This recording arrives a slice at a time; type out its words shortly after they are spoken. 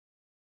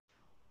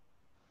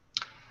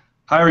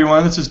Hi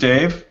everyone, this is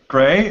Dave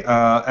Gray.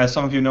 As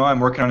some of you know, I'm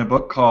working on a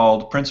book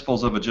called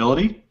Principles of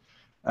Agility,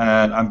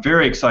 and I'm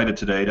very excited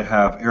today to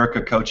have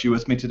Erica Kochi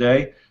with me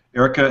today.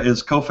 Erica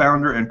is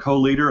co-founder and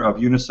co-leader of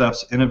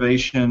UNICEF's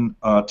innovation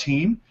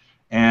team,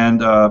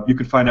 and you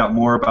can find out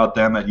more about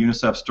them at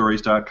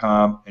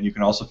unicefstories.com, and you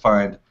can also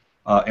find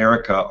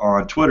Erica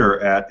on Twitter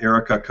at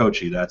Erica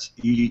Kochi. That's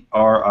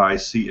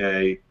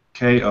ERICAKOCHI.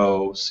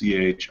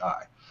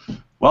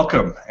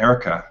 Welcome,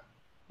 Erica.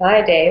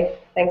 Hi, Dave.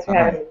 Thanks for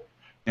having me.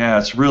 Yeah,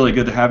 it's really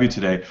good to have you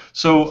today.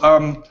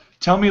 So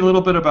tell me a little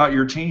bit about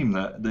your team,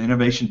 the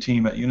innovation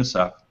team at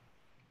UNICEF.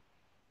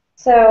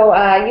 So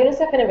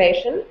UNICEF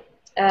Innovation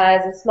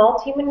is a small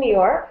team in New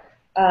York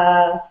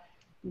of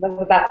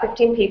about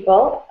 15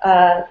 people.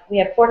 We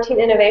have 14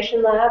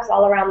 innovation labs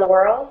all around the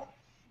world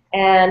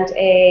and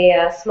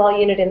a small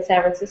unit in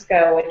San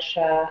Francisco, which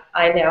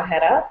I now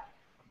head up.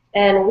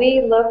 And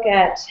we look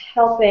at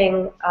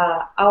helping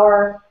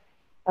our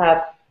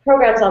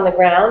programs on the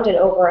ground in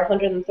over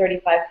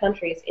 135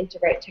 countries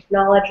integrate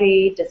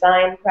technology,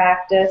 design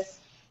practice,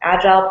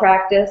 agile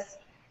practice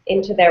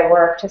into their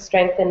work to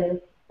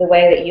strengthen the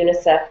way that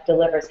UNICEF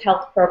delivers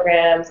health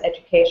programs,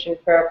 education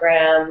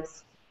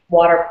programs,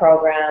 water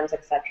programs,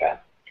 etc.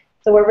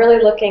 So we're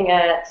really looking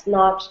at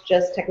not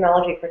just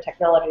technology for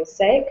technology's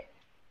sake,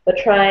 but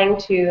trying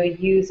to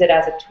use it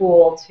as a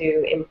tool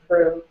to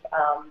improve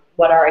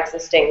what are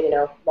existing,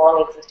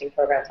 long existing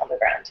programs on the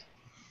ground.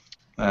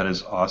 That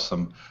is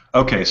awesome.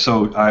 Okay,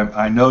 so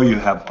I know you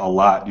have a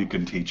lot you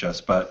can teach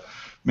us, but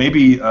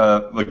maybe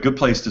a good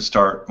place to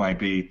start might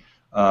be,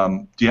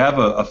 do you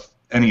have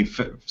any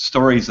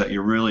stories that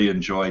you really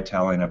enjoy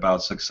telling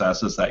about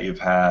successes that you've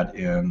had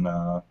in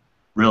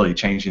really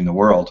changing the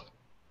world?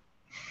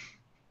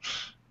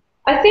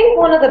 I think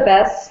one of the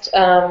best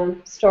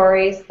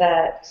stories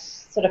that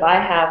I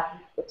have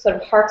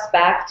harks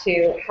back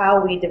to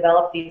how we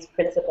develop these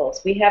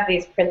principles. We have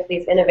these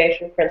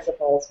innovation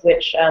principles,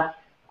 which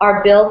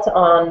are built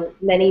on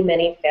many,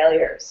 many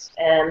failures,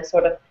 and you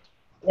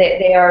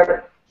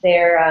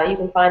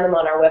can find them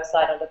on our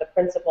website under the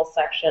principles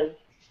section.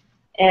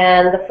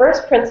 And the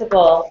first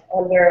principle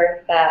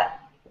under that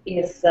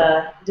is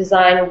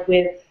design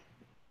with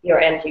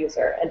your end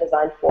user and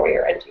design for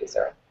your end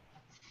user.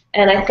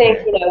 And I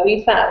think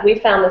we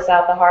found this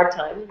out the hard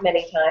time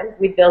many times.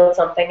 We built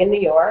something in New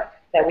York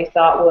that we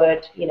thought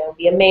would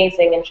be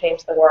amazing and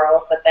change the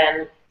world, but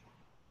then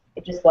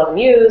it just wasn't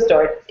used,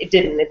 or it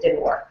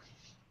didn't work.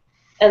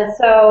 And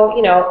so,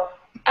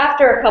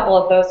 after a couple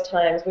of those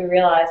times, we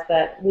realized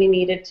that we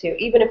needed to,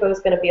 even if it was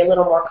going to be a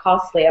little more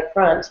costly up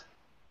front,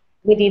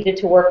 we needed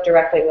to work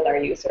directly with our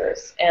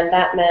users. And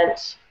that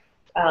meant,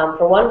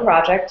 for one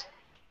project,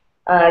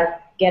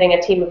 getting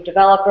a team of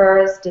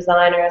developers,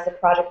 designers, a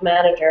project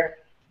manager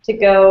to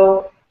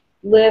go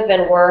live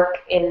and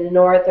work in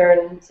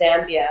northern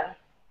Zambia,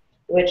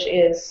 which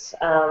is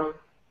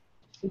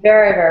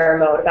very, very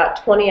remote, about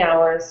 20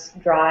 hours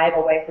drive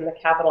away from the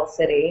capital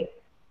city.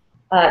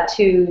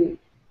 To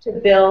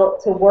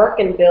work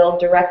and build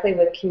directly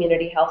with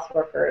community health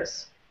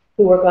workers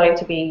who were going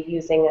to be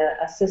using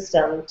a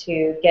system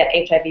to get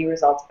HIV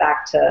results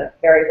back to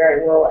very,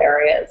 very rural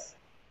areas.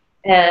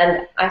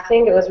 And I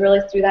think it was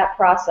really through that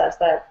process,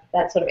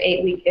 that sort of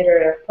 8-week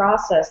iterative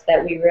process,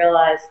 that we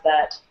realized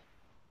that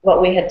what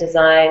we had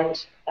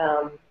designed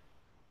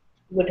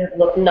would have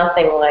looked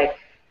nothing like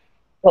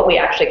what we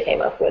actually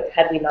came up with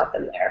had we not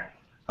been there.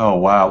 Oh,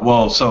 wow.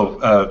 Well,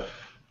 so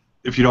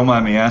if you don't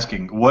mind me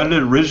asking, what did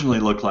it originally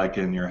look like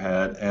in your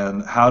head,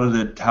 and how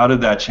did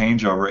that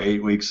change over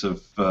 8 weeks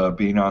of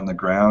being on the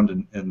ground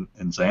in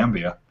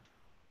Zambia?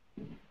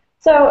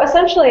 So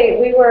essentially,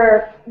 we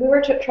were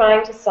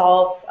trying to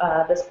solve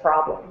this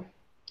problem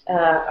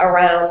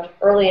around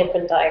early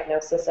infant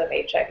diagnosis of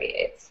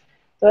HIV/AIDS.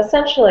 So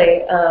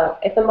essentially,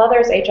 if a mother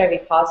is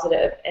HIV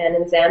positive, and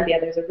in Zambia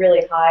there's a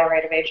really high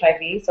rate of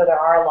HIV, so there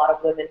are a lot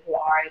of women who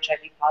are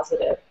HIV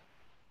positive,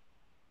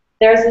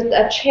 there's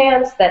a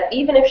chance that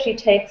even if she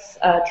takes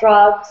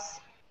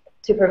drugs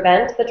to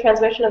prevent the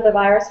transmission of the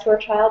virus to her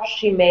child,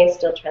 she may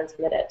still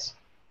transmit it.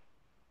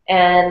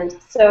 And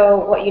so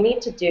what you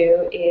need to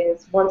do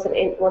is, once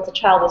a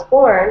child is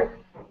born,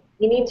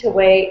 you need to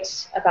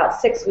wait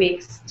about 6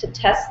 weeks to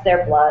test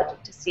their blood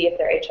to see if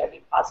they're HIV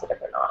positive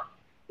or not.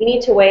 You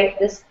need to wait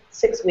this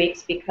 6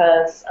 weeks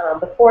because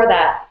before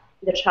that,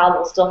 the child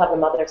will still have the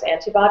mother's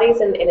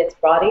antibodies in its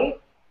body,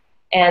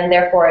 and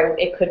therefore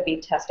it could be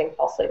testing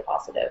falsely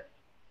positive.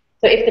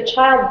 So if the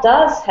child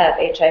does have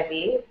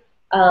HIV,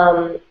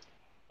 and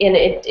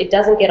it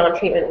doesn't get on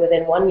treatment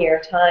within 1 year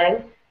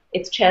time,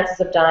 its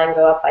chances of dying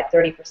go up by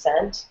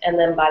 30%, and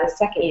then by the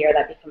second year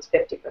that becomes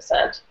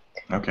 50%.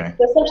 Okay.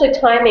 So essentially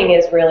timing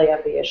is really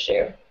of the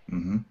issue.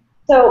 Mm-hmm.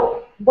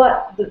 So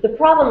the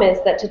problem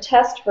is that to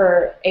test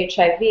for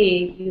HIV,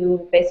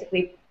 you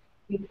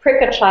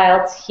prick a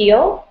child's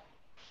heel,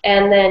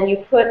 and then you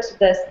put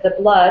the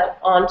blood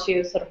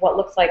onto sort of what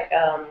looks like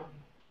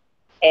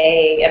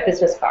a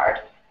business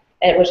card,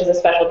 which is a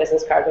special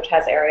business card which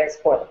has areas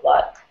for the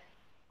blood.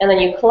 And then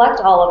you collect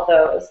all of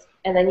those,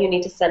 and then you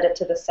need to send it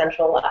to the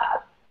central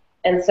lab.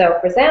 And so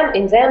in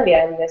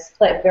Zambia, in this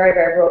very,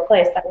 very rural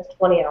place, that was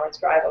 20 hours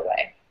drive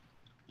away.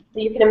 So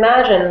you can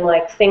imagine,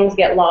 like, things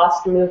get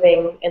lost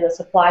moving in the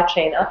supply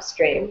chain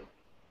upstream,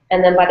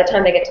 and then by the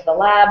time they get to the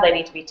lab, they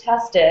need to be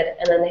tested,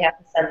 and then they have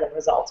to send the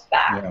results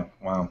back. Yeah.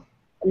 Wow.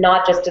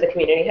 Not just to the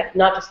community,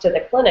 not just to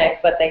the clinic,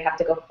 but they have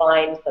to go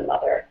find the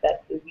mother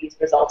that these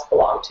results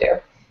belong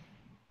to.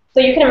 So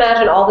you can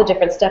imagine all the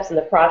different steps in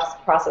the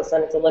process,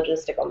 and it's a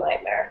logistical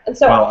nightmare. And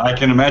so, well, I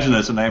can imagine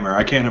it's a nightmare.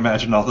 I can't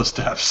imagine all the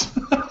steps.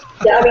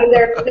 yeah, I mean,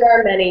 there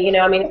are many. You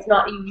know, I mean, it's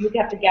not you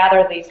have to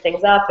gather these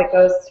things up. It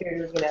goes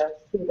to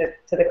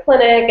to the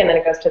clinic, and then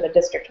it goes to the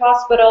district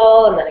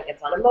hospital, and then it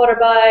gets on a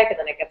motorbike, and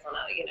then it gets on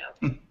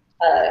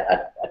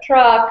a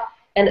truck,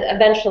 and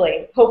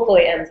eventually,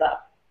 hopefully, ends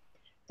up.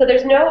 So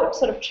there's no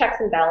sort of checks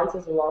and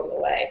balances along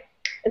the way.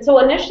 And so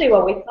initially,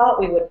 what we thought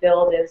we would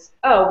build is,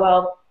 oh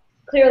well,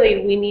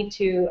 clearly we need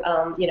to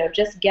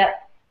just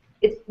get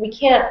it. We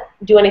can't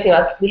do anything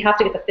else. We have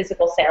to get the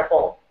physical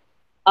sample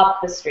up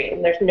the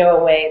stream. There's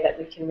no way that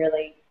we can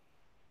really,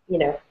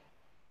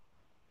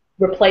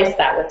 replace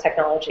that with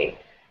technology.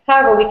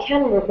 However, we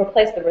can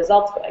replace the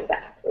results going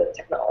back with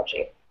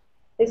technology.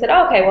 They said,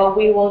 okay, well,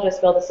 we will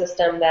just build a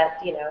system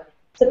that,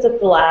 sits at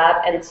the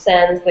lab and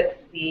sends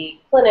the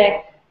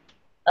clinic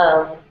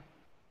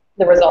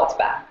the results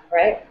back,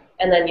 right?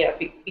 And then,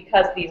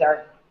 because these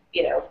are,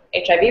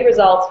 HIV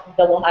results,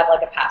 then we'll have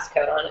like a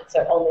passcode on it,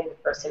 so only the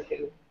person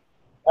who,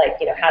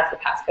 has the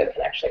passcode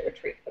can actually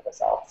retrieve the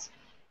results.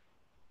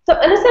 So,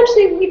 and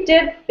essentially we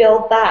did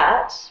build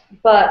that,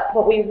 but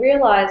what we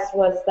realized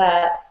was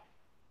that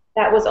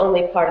that was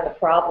only part of the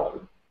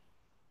problem.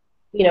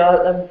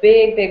 A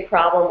big, big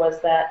problem was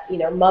that,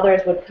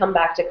 mothers would come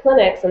back to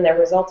clinics and their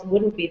results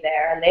wouldn't be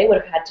there, and they would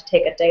have had to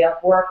take a day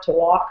off work to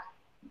walk,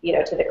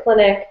 to the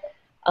clinic.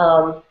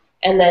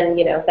 And then,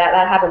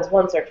 that happens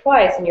once or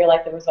twice, and you're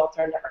like, the results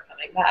are never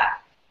coming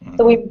back. Mm-hmm.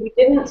 So we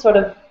didn't sort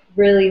of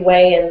really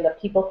weigh in the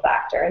people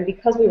factor. And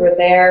because we were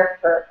there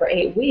for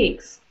 8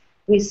 weeks,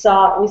 we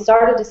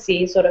started to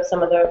see sort of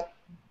some of the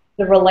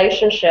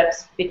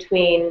relationships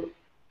between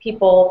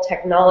people,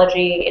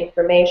 technology,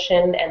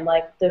 information, and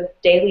like the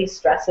daily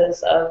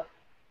stresses of,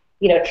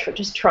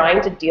 just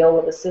trying to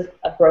deal with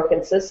a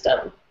broken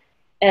system.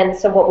 And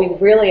so what we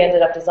really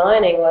ended up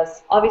designing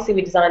was, obviously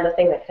we designed the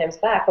thing that comes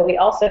back, but we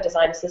also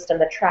designed a system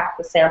that tracked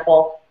the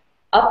sample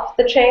up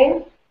the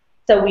chain,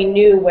 so we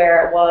knew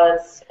where it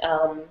was,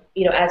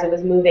 as it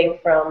was moving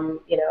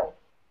from,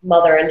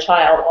 mother and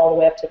child all the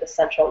way up to the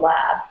central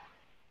lab.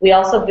 We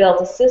also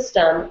built a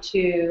system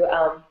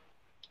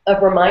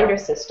of reminder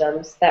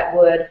systems that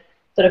would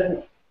sort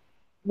of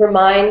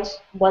remind,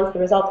 once the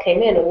results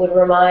came in, it would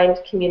remind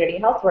community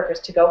health workers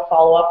to go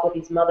follow up with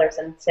these mothers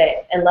and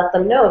let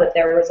them know that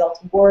their results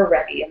were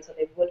ready, and so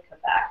they would come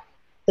back.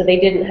 So they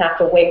didn't have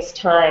to waste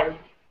time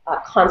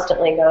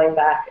constantly going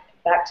back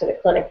to the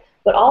clinic.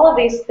 But all of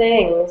these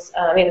things,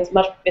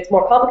 it's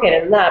more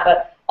complicated than that,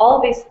 but all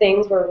of these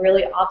things were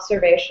really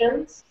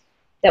observations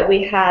that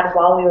we had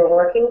while we were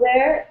working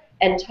there,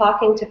 and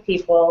talking to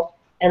people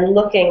and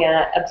looking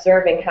at,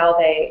 observing how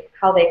they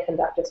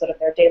conducted sort of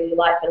their daily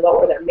life and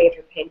what were their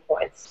major pain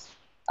points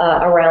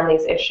around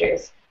these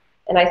issues.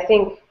 And I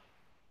think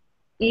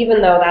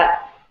even though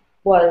that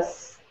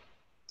was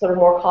sort of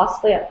more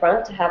costly up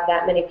front to have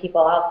that many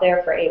people out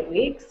there for 8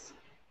 weeks,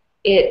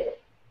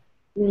 it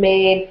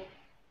made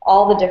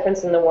all the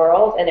difference in the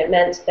world, and it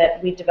meant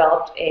that we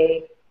developed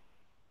a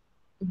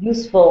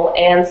useful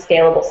and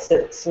scalable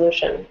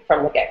solution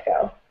from the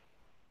get-go.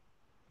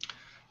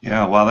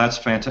 Yeah, well, that's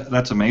fantastic.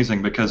 That's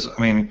amazing, because I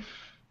mean,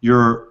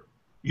 you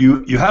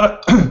had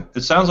a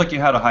it sounds like you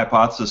had a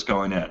hypothesis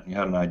going in. You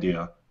had an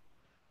idea,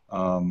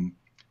 and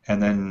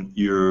then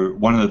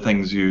one of the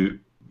things you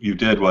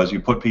did was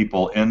you put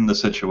people in the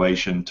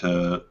situation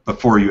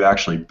before you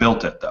actually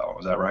built it, though.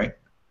 Is that right?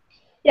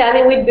 Yeah, I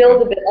mean, we'd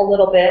build a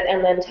little bit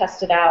and then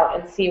test it out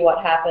and see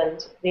what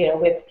happened.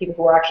 With people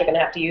who were actually going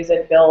to have to use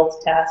it, build,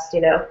 test.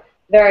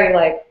 Very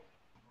like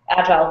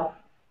agile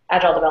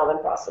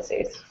development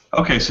processes.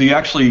 Okay, so you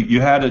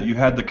had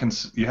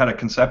a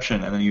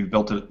conception, and then you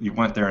built it. You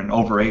went there, and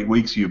over 8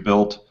 weeks you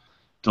built,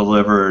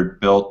 delivered,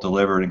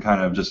 and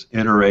kind of just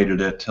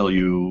iterated it till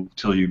you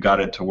got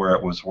it to where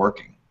it was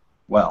working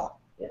well.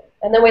 Yeah.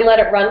 And then we let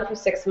it run for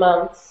 6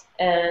 months,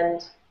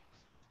 and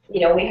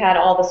we had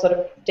all the sort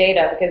of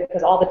data,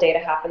 because all the data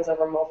happens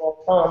over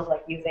mobile phones,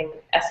 like using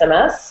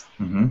SMS.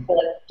 Mm-hmm.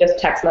 Just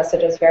text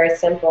messages, very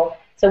simple.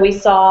 So we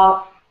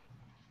saw.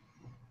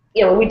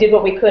 We did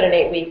what we could in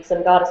 8 weeks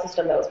and got a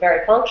system that was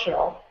very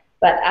functional.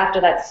 But after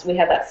that, we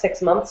had that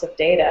 6 months of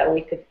data. We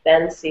could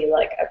then see,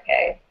 like,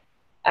 okay,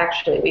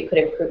 actually, we could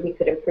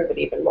improve it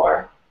even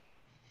more.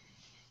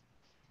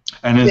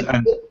 And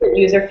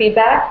user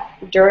feedback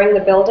during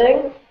the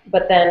building,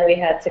 but then we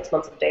had 6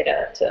 months of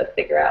data to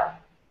figure out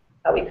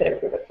how we could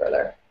improve it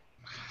further.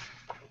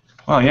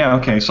 Well, yeah,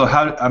 okay. So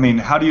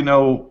how do you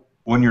know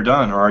when you're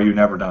done, or are you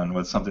never done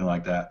with something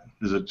like that?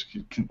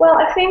 Well,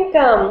 I think.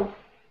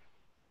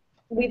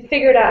 we've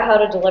figured out how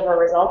to deliver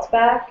results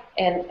back,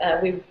 and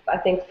we've, I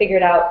think,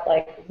 figured out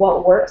like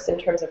what works in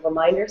terms of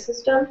reminder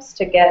systems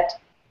to get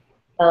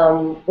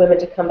women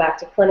to come back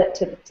to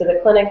the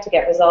clinic to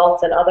get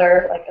results and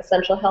other like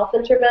essential health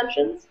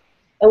interventions.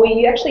 And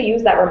we actually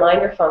use that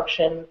reminder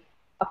function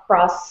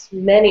across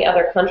many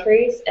other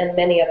countries and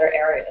many other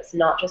areas,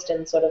 not just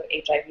in sort of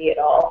HIV at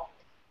all,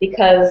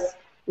 because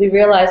we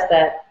realized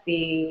that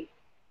the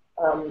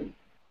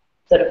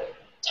sort of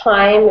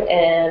time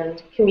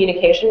and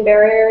communication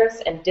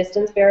barriers and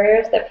distance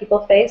barriers that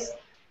people face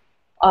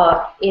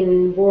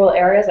in rural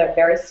areas are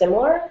very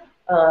similar.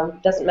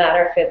 Doesn't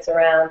matter if it's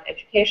around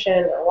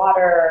education or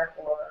water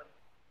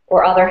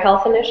or other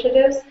health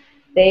initiatives.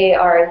 They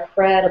are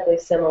incredibly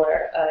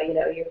similar.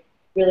 You're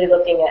really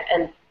looking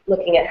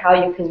at how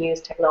you can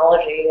use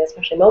technology,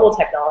 especially mobile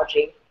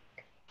technology,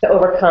 to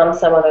overcome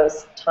some of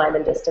those time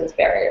and distance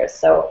barriers.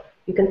 So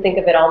you can think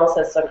of it almost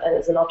as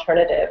an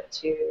alternative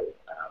to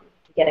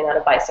getting on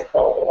a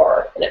bicycle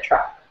or in a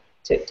truck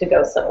to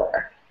go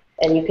somewhere.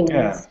 And you can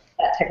use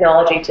that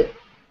technology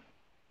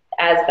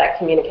as that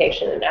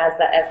communication and as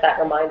that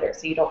reminder,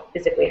 so you don't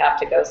physically have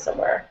to go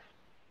somewhere.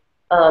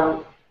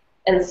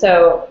 And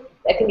so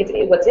I think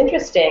what's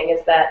interesting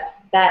is that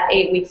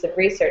 8 weeks of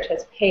research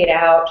has paid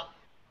out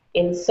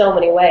in so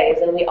many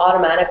ways, and we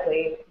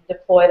automatically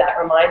deploy that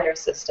reminder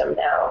system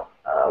now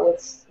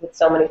with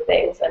so many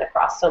things and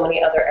across so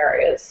many other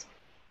areas.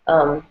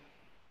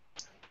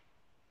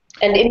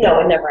 And it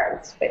never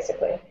ends,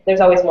 basically.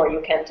 There's always more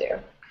you can do.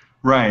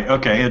 Right.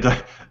 Okay.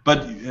 But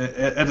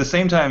at the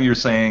same time, you're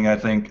saying, I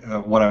think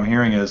what I'm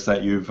hearing is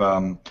that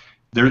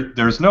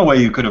there's no way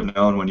you could have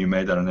known when you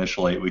made that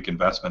initial 8-week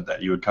investment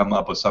that you would come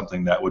up with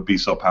something that would be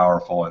so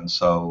powerful and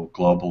so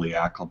globally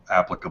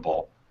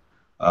applicable.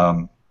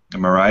 Am I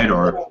right?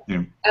 Or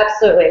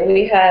Absolutely.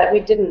 We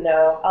didn't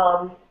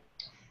know.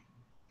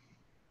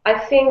 I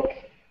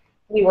think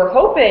we were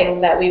hoping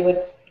that we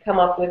would come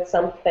up with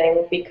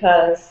something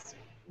because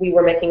we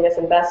were making this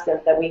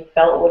investment that we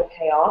felt would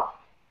pay off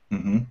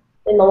in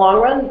the long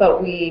run,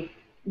 but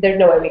there's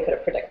no way we could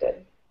have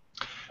predicted.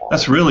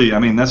 That's really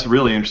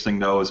interesting,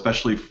 though,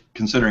 especially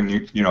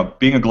considering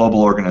being a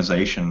global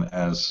organization,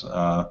 as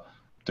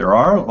there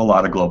are a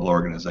lot of global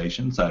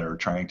organizations that are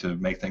trying to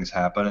make things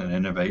happen and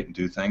innovate and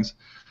do things.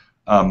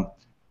 To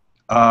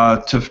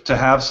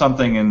have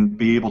something and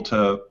be able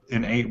to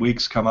in 8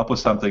 weeks come up with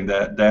something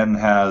that then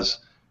has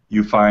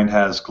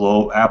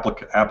global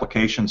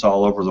applications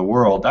all over the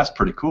world, that's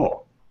pretty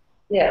cool.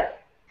 Yeah.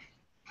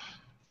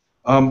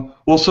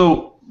 Well,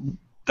 so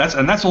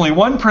that's only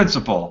one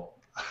principle.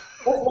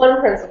 That's one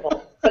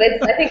principle, but I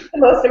think it's the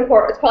most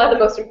important. It's probably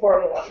the most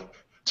important one.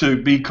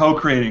 To be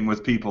co-creating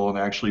with people and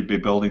actually be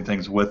building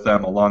things with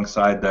them,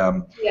 alongside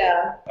them.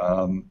 Yeah.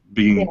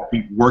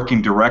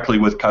 Working directly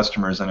with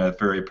customers in a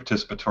very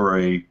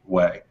participatory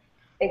way.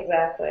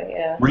 Exactly.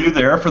 Yeah. Were you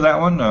there for that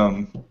one?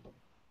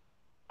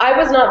 I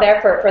was not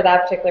there for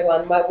that particular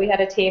one, but we had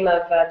a team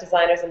of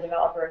designers and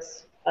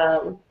developers.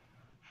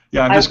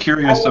 Yeah, I'm just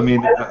curious. I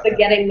was the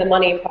getting the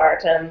money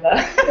part and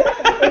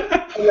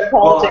the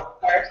politics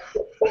part.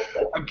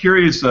 I'm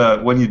curious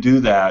when you do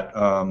that.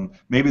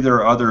 Maybe there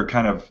are other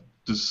kind of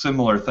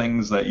similar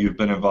things that you've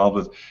been involved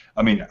with.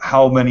 I mean,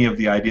 how many of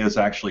the ideas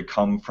actually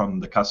come from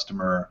the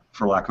customer,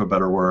 for lack of a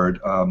better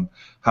word?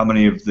 How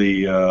many of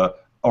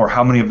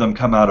them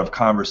come out of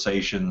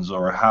conversations,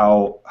 or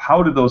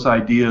how do those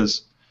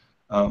ideas?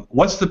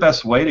 What's the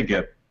best way to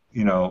get?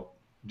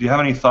 Do you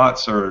have any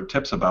thoughts or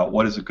tips about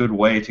what is a good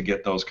way to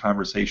get those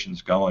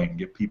conversations going,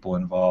 get people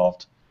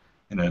involved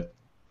in it?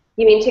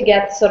 You mean to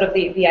get sort of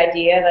the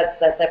idea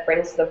that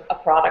brings a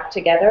product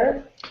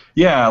together?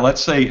 Yeah,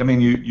 let's say,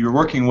 you're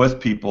working with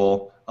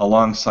people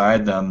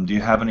alongside them. Do you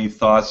have any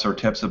thoughts or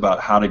tips about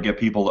how to get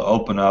people to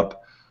open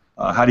up?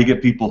 How do you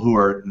get people who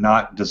are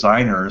not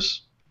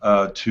designers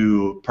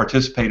to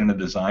participate in the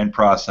design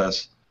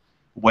process?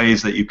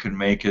 Ways that you can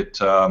make it,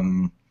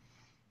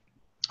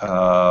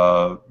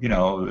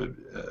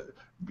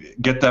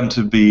 get them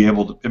to be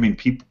able to,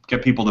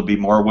 get people to be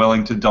more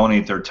willing to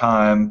donate their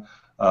time,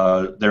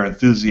 their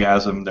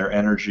enthusiasm, their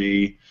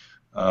energy.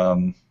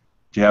 Do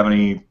you have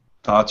any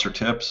thoughts or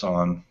tips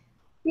on?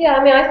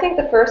 Yeah, I think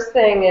the first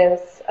thing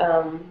is,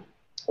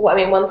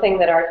 one thing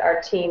that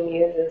our team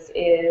uses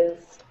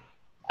is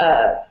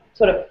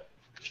sort of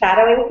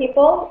shadowing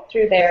people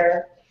through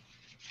their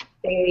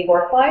daily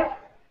work life.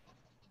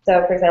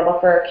 So, for example,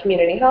 for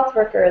community health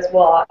workers,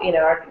 my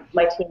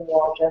team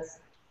will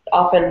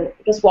often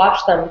watch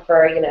them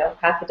for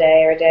half a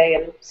day or a day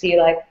and see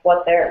like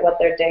what their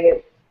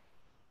day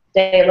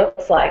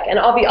looks like, and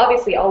I'll be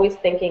obviously always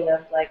thinking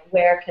of like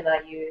where can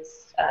I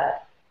use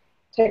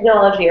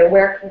technology, or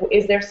where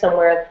is there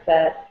somewhere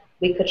that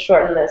we could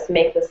shorten this,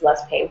 make this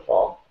less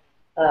painful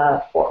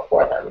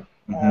for them.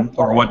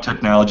 Or what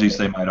technologies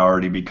they might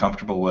already be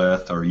comfortable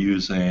with or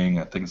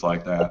using, things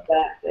like that.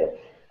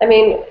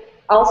 Exactly.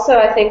 Also,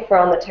 I think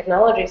on the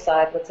technology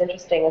side, what's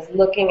interesting is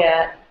looking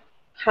at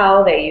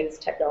how they use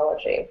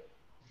technology.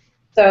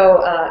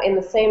 So in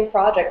the same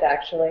project,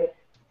 actually,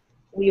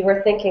 we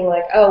were thinking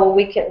like, oh,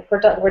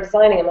 well, we're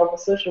designing a mobile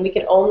solution. We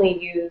can only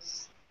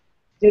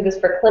do this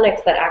for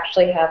clinics that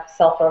actually have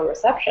cell phone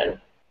reception.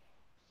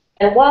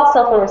 And while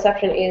cell phone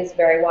reception is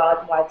very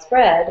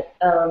widespread,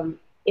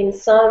 in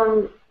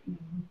some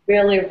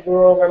really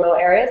rural, remote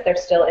areas, there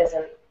still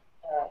isn't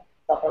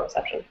cell phone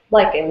reception,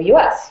 like in the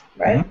U.S.,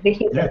 right?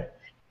 Mm-hmm. Yeah.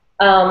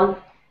 Um,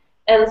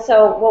 and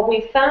so what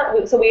we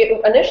found, so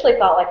we initially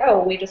thought like,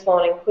 oh, we just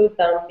won't include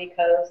them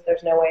because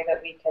there's no way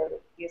that we can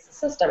use the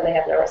system. They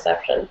have no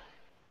reception.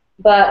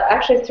 But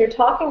actually, through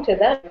talking to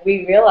them,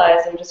 we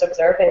realized, and just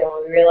observing them,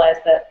 we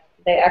realized that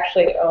they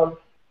actually own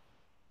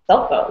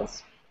cell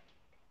phones.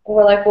 And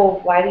we're like, well,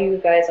 why do you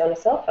guys own a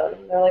cell phone?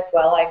 And they're like,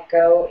 well, I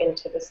go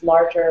into this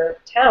larger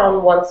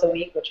town once a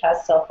week, which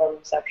has cell phone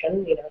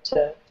reception,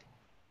 to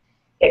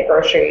get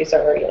groceries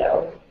or,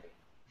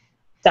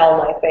 sell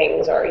my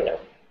things or,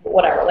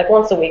 whatever. Like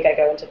once a week I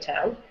go into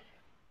town.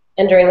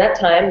 And during that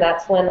time,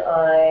 that's when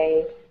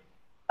I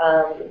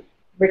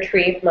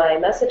retrieve my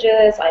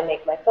messages, I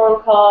make my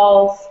phone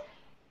calls.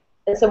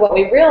 And so what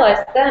we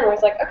realized then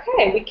was like,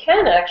 okay, we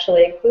can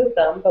actually include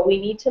them, but we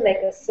need to make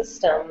a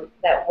system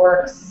that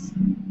works,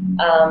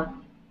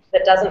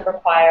 that doesn't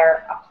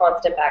require a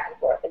constant back and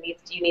forth.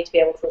 You need to be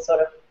able to sort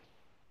of,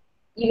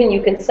 even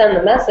you can send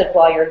the message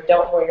while you're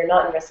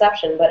not in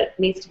reception, but it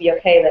needs to be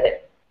okay that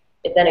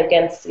it then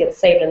again gets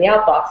saved in the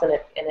outbox and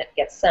it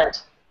gets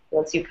sent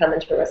once you come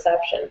into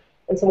reception.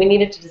 And so we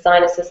needed to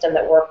design a system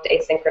that worked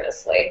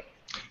asynchronously.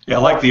 Yeah,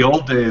 like the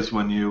old days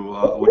when you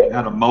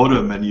had a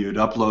modem and you'd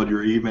upload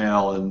your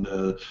email and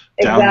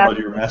download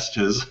your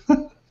messages.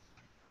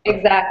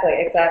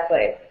 Exactly.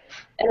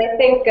 And I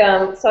think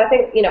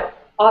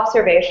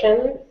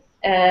observation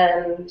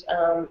and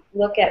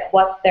look at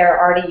what they're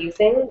already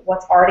using,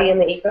 what's already in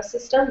the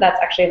ecosystem.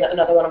 That's actually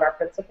another one of our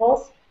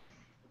principles.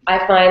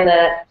 I find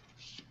that,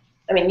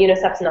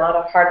 UNICEF's not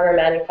a hardware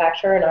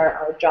manufacturer, and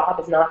our job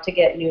is not to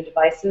get new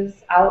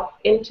devices out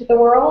into the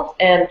world.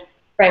 And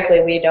frankly,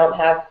 we don't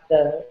have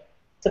the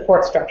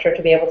support structure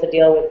to be able to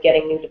deal with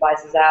getting new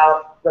devices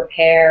out,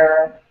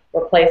 repair,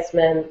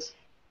 replacement,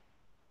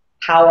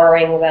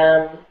 powering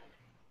them.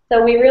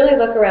 So we really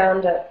look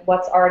around at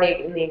what's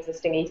already in the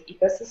existing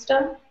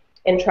ecosystem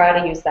and try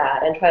to use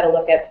that and try to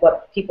look at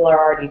what people are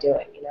already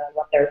doing,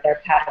 what their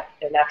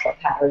natural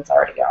patterns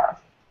already are,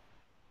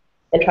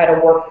 and try to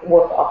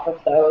work off of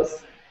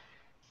those.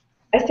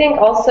 I think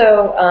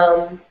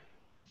also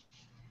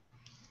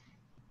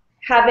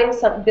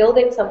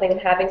building something and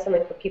having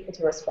something for people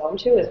to respond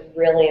to is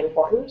really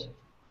important.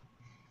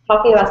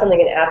 Talking about something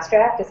in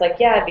abstract is like,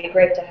 yeah, it'd be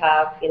great to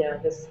have,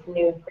 this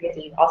new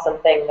crazy awesome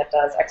thing that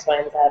does X, Y,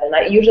 and Z.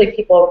 And usually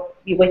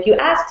if you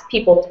ask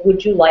people,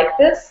 would you like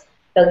this?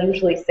 They'll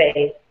usually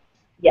say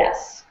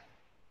yes,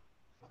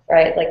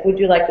 right? Like, would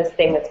you like this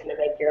thing that's going to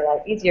make your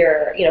life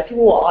easier?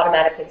 People will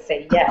automatically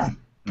say yes.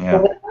 Yeah.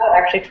 But without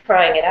actually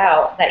trying it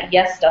out, that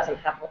yes doesn't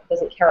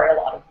carry a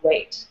lot of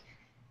weight.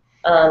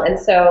 And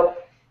so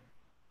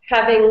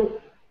having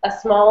a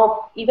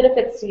small, even if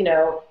it's,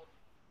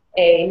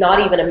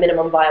 not even a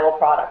minimum viable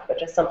product, but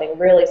just something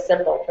really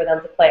simple for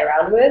them to play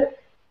around with,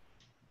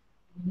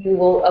 you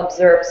will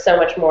observe so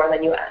much more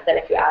than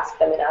if you ask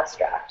them in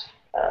abstract.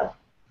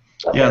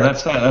 Yeah,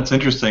 that's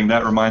interesting.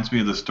 That reminds me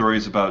of the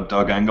stories about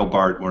Doug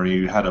Engelbart, where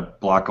he had a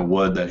block of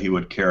wood that he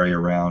would carry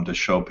around to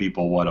show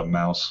people what a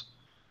mouse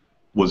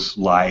was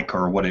like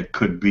or what it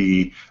could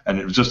be, and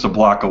it was just a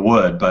block of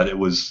wood, but it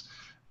was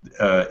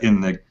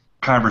in the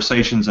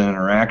conversations and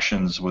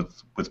interactions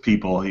with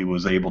people, he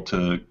was able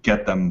to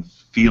get them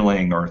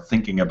feeling or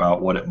thinking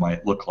about what it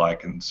might look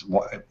like, and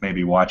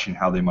maybe watching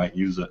how they might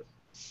use it.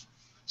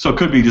 So it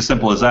could be as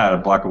simple as that, a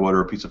block of wood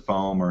or a piece of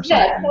foam or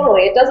something. Yeah,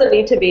 totally. It doesn't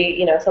need to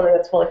be, something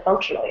that's fully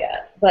functional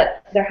yet,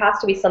 but there has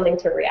to be something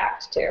to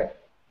react to.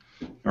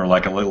 Or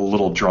like a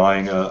little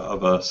drawing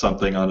of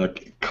something on a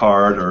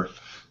card or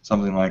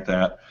something like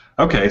that.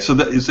 Okay, so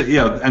that is,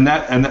 and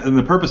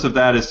the purpose of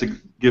that is to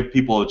give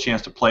people a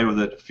chance to play with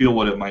it, feel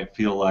what it might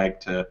feel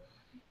like so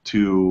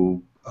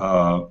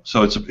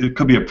it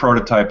could be a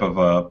prototype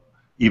of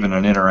even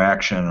an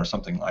interaction or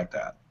something like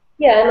that.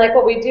 Yeah, and like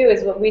what we do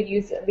is what we'd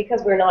use,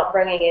 because we're not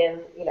bringing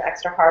in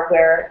extra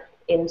hardware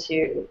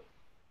into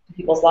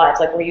people's lives.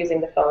 Like we're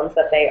using the phones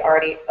that they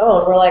already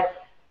own. We're like,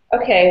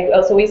 okay,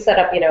 so we set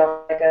up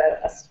like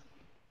a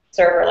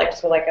server, like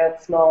just with like a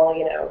small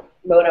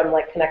modem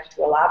like connected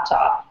to a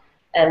laptop,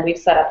 and we've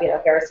set up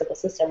a very simple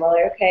system. We're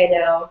like, okay,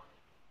 now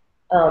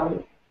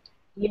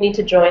you need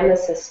to join the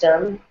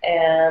system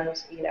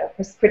and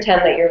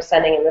pretend that you're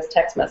sending in this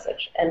text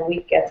message, and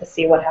we get to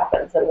see what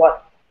happens and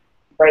what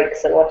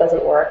breaks and what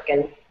doesn't work.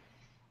 And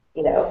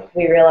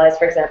we realized,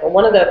 for example,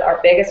 one of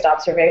our biggest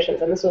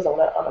observations, and this was on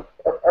an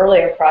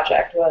earlier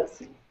project,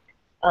 was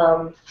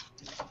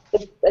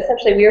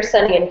essentially we were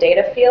sending in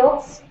data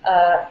fields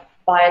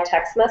via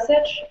text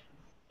message,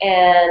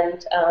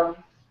 and a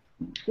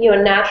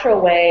natural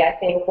way, I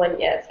think,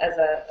 as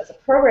a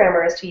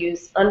programmer, is to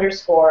use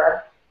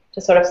underscore to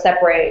sort of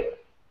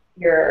separate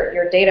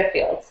your data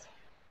fields,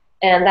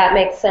 and that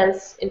makes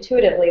sense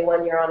intuitively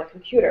when you're on a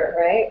computer,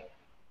 right?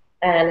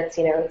 and it's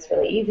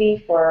really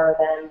easy for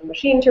the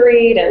machine to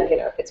read, and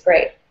it's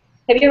great.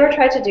 Have you ever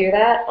tried to do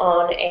that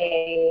on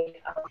a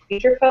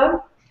feature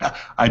phone?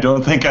 I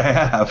don't think I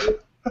have.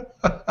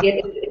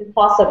 It is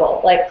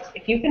impossible. Like,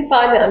 if you can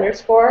find the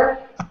underscore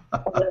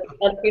on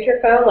a feature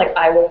phone, like,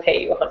 I will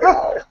pay you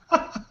 $100.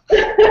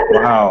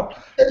 Wow.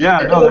 Yeah,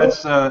 no,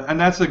 that's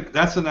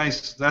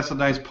a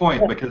nice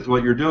point, because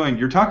what you're doing,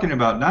 you're talking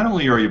about, not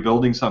only are you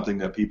building something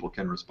that people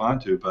can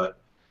respond to, but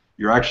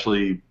you're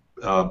actually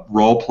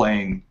role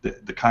playing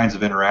the kinds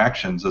of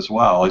interactions as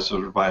well. It's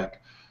sort of like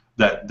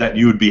that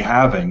you would be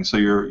having. So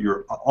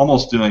you're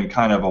almost doing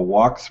kind of a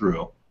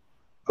walkthrough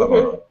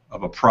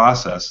of a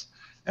process,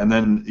 and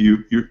then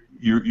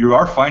you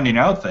are finding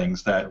out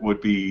things that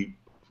would be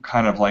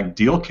kind of like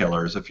deal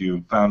killers if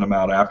you found them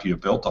out after you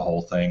built the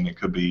whole thing. It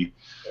could be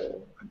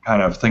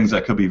kind of things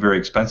that could be very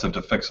expensive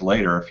to fix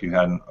later if you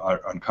hadn't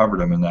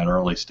uncovered them in that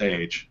early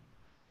stage.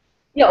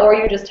 Yeah, or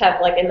you just have,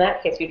 like, in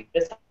that case, you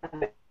just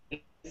have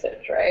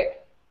usage,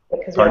 right?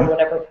 Because you Pardon? don't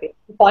whatever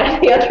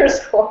find the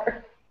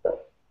underscore.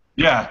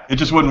 Yeah, it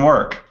just wouldn't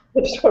work.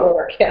 It just wouldn't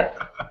work, yeah.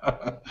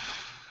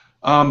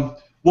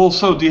 Well,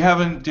 so do you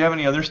have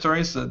any other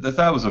stories?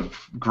 That was a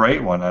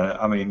great one.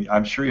 I mean,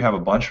 I'm sure you have a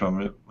bunch of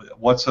them.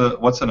 What's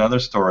another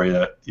story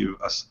a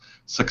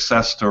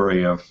success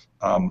story of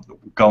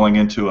going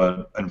into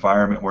an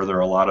environment where there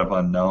are a lot of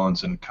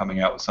unknowns and coming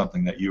out with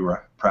something that you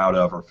were proud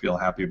of or feel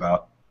happy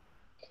about?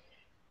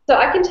 So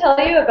I can tell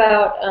you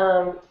about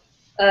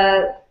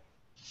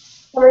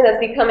something that's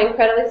become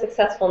incredibly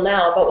successful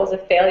now, but was a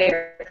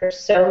failure for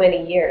so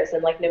many years.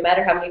 And, like, no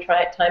matter how many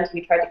times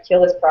we tried to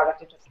kill this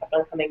product, it just kept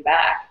on coming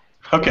back.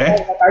 Okay.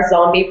 Like our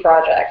zombie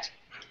project.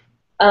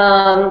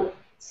 But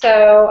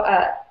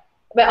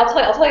I'll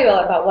tell you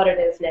about what it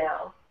is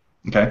now.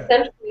 Okay.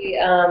 Essentially,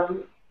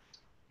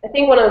 I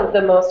think one of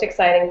the most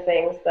exciting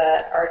things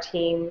that our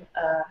team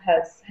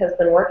has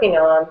been working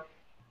on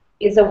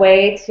is a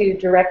way to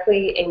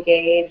directly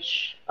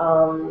engage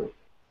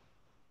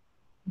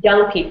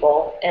young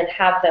people and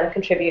have them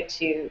contribute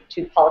to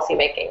policy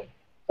making,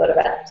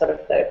 at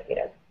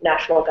the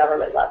national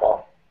government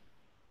level.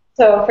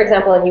 So, for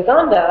example, in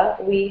Uganda,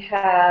 we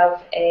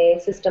have a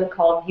system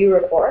called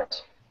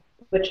U-Report,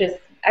 which is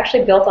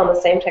actually built on the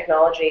same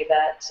technology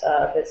that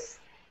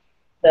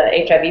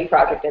the HIV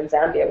project in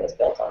Zambia was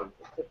built on.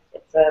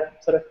 It's a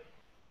sort of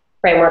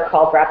framework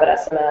called Rapid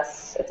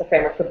SMS. It's a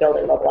framework for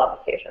building mobile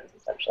applications,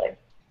 essentially.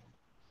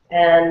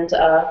 And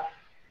so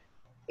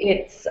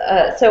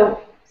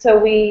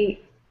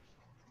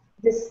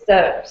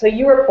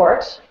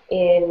U-Report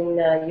in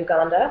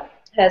Uganda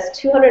has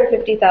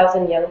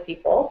 250,000 young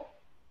people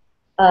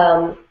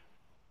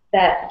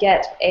that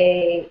get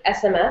a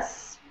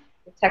SMS,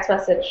 text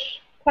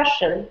message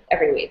question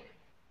every week.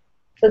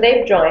 So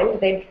they've joined.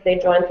 They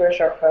joined through a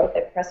short code.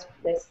 They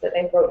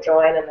wrote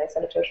join and they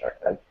sent it to a short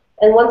code.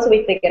 And once a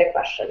week they get a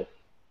question.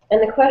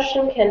 And the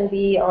question can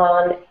be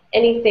on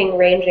anything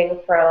ranging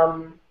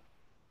from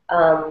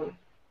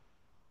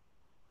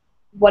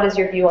what is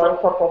your view on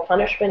corporal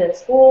punishment in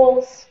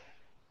schools,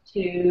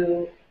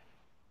 to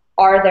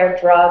are there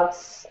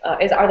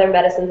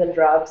medicines and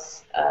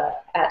drugs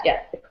at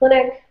the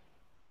clinic,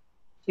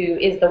 to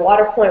is the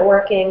water point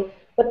working.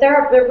 But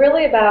they're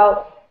really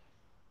about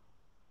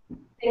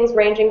things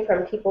ranging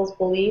from people's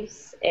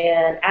beliefs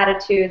and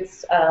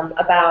attitudes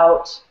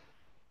about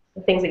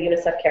the things that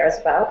UNICEF cares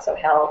about, so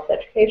health,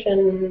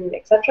 education,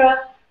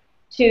 etc.,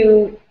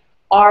 to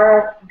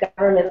are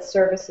government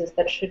services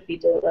that should be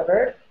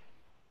delivered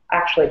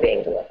actually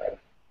being delivered.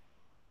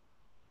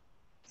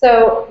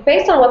 So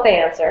based on what they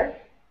answer,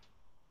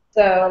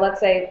 so let's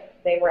say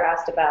they were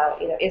asked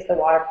about, is the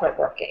water point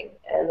working?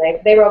 And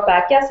they wrote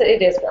back, yes,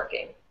 it is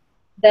working.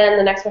 Then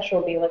the next question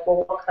would be like,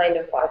 well, what kind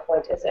of water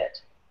point is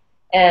it?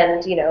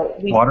 And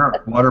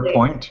water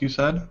point, you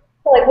said?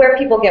 Like where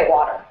people get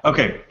water.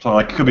 Okay, so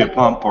like it could be a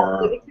pump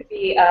or it could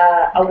be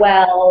a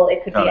well,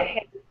 it could be a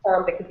hand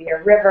pump, it could be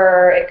a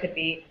river, it could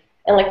be,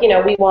 and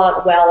we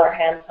want well or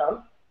hand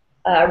pump.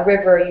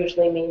 River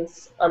usually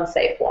means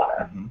unsafe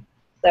water. Mm-hmm.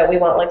 So we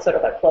want sort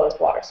of a closed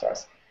water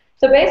source.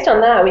 So based on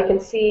that, we can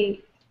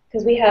see,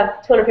 because we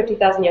have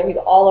 250,000 young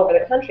people all over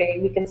the country,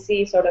 we can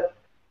see sort of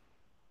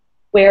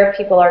where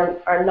people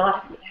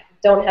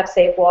don't have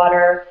safe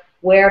water,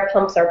 where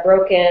pumps are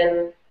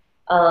broken,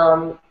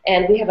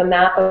 and we have a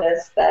map of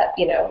this that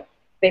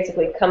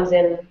basically comes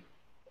in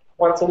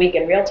once a week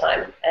in real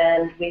time,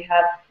 and we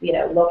have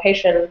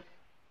location.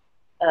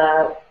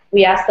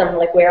 We ask them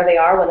where they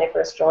are when they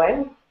first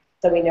join,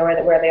 so we know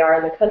where they are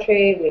in the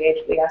country.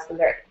 We ask them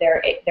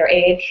their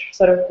age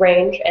sort of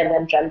range and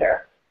then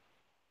gender,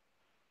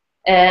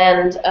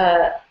 and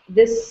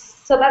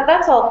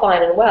that's all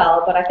fine and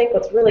well. But I think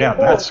what's really cool.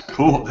 That's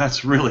cool.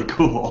 That's really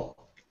cool.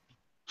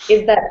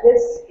 Is that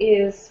this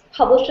is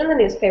published in the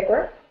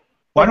newspaper.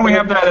 Why don't we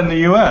have that in the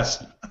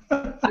U.S.?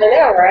 I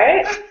know,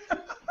 right?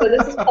 So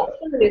this is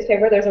published in the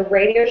newspaper. There's a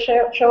radio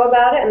show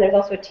about it, and there's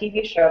also a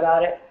TV show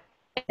about it.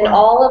 And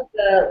all of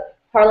the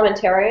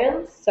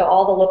parliamentarians, so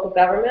all the local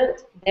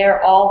government,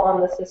 they're all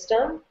on the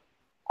system.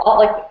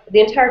 like the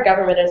entire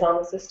government is on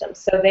the system,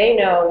 so they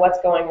know what's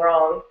going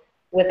wrong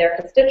with their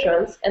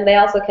constituents, and they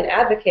also can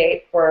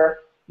advocate for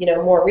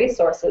more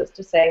resources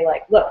to say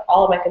like, look,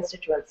 all of my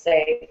constituents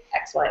say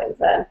X, Y, and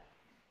Z.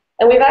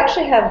 And we've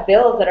actually have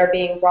bills that are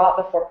being brought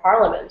before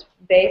Parliament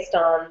based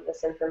on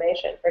this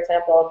information. For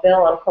example, a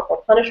bill on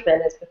corporal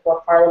punishment is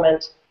before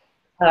Parliament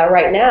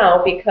right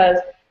now because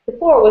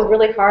before it was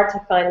really hard to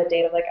find the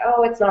data. Like,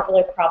 oh, it's not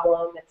really a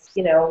problem. It's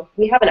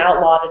we haven't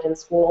outlawed it in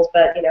schools,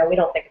 but we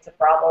don't think it's a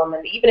problem.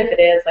 And even if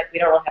it is, like we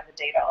don't really have the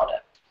data on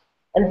it.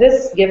 And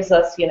this gives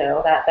us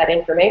that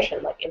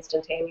information like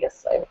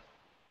instantaneously.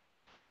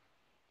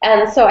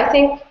 And so I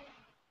think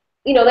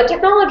the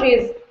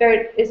technology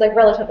is like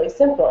relatively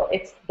simple.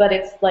 But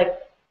it's like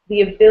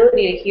the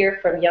ability to hear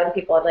from young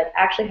people and like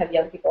actually have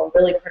young people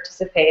really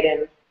participate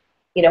in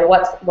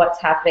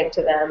what's happening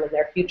to them and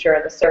their future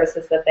and the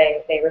services that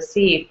they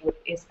receive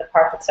is the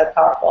part that's so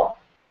powerful.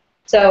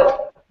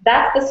 So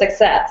that's the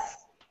success.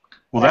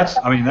 Well, that's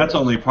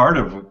only part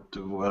of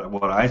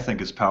what I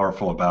think is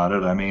powerful about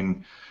it. I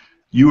mean,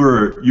 you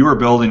were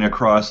building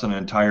across an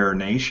entire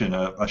nation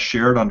a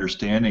shared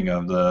understanding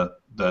of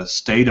the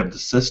state of the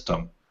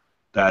system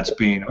that's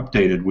being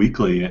updated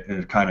weekly,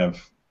 and kind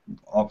of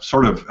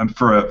sort of, and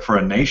for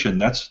a nation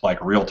that's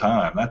like real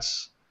time.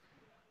 That's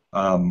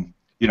and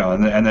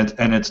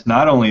it's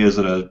not only is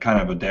it a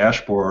kind of a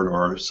dashboard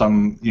or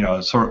some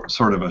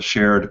sort of a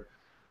shared.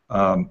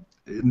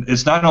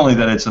 It's not only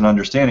that it's an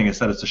understanding; it's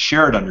that it's a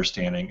shared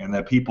understanding, and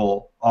that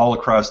people all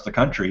across the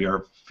country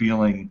are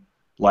feeling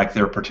like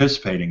they're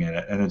participating in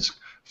it, and it's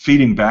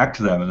feeding back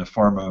to them in the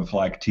form of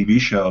like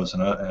TV shows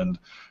and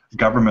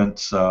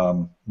governments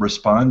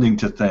responding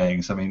to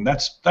things. I mean,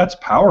 that's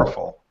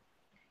powerful.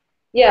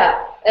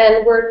 Yeah,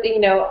 and we're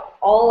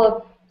all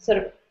of sort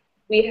of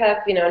we have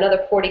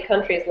another 40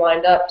 countries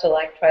lined up to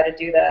like try to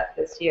do that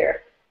this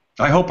year.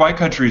 I hope my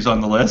country's on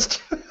the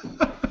list.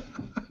 I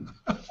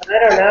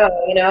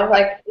don't know,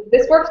 like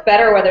this works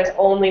better where there's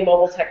only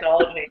mobile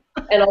technology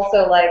and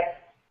also like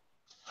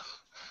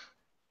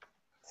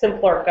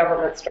simpler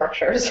government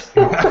structures.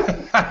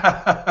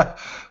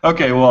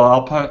 Okay,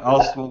 well,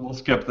 we'll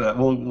skip that.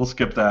 We'll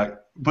skip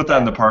that. Put that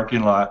in the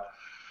parking lot.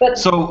 But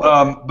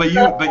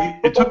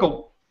it took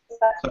a.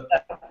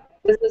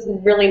 This is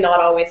really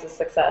not always a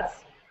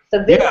success.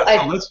 So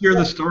let's hear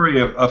the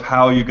story of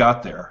how you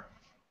got there.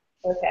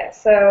 Okay,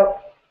 so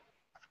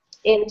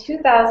in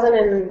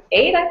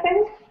 2008, I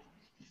think.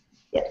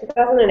 Yeah,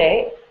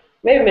 2008.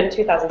 Maybe in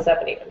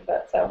 2007 even,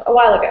 but so a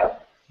while ago.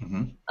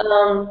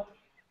 Mm-hmm.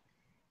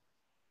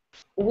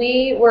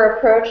 We were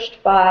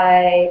approached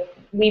by,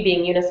 we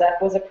being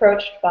UNICEF, was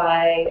approached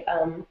by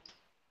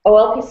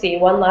OLPC,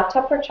 One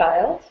Laptop Per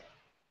Child,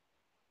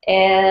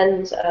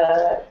 and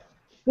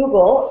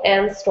Google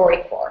and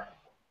StoryCorps.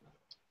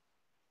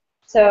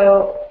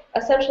 So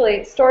essentially,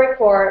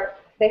 StoryCorps,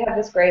 they have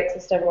this great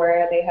system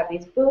where they have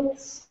these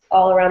booths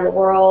all around the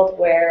world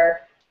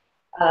where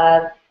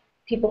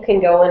people can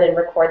go in and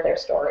record their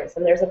stories.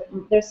 And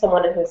there's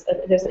someone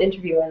there's an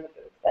interviewer in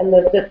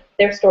the booth, and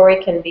their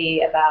story can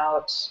be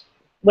about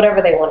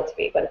whatever they want it to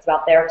be, but it's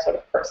about their sort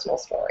of personal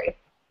story.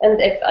 And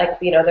it's like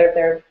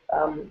they're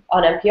on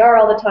NPR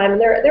all the time,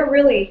 and they're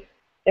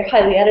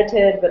highly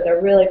edited, but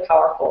they're really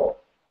powerful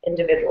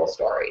individual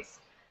stories.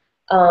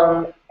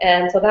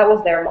 And so that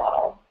was their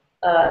model.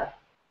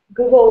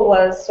 Google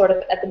was sort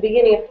of at the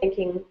beginning of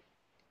thinking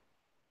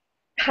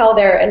how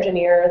their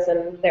engineers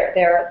and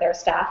their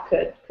staff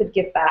could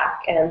give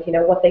back, and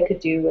what they could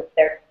do with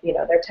their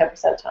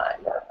 10% time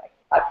or like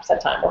 5%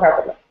 time or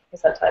however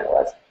percent time it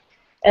was.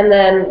 And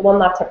then One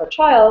Laptop Per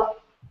Child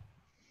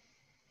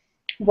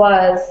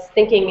was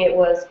thinking it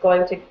was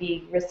going to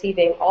be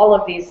receiving all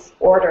of these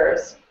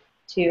orders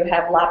to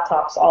have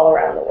laptops all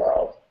around the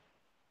world.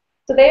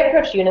 So they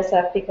approached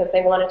UNICEF because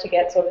they wanted to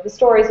get sort of the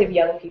stories of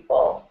young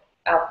people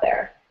out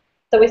there.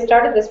 So we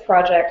started this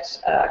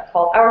project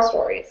called Our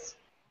Stories.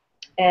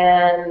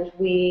 And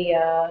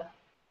a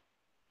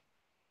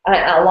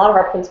lot of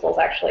our principles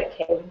actually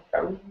came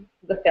from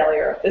the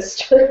failure of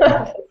this.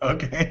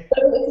 Okay.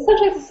 So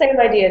essentially, it's the same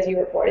idea as you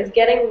report, is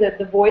getting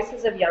the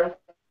voices of young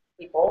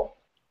people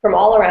from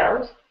all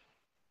around,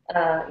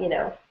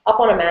 up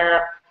on a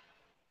map,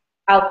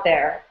 out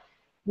there.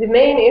 The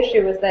main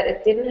issue was that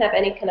it didn't have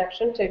any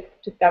connection to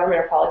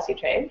government or policy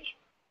change.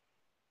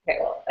 Okay,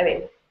 well, I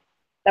mean,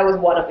 that was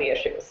one of the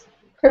issues.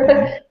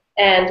 Mm-hmm.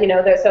 And,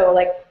 so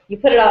like, you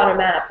put it out on a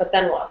map, but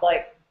then what?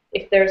 Like,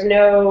 if there's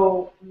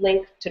no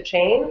link to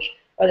change,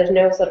 or there's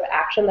no sort of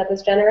action that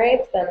this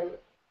generates, then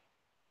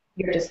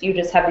you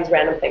just have these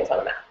random things on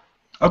a map.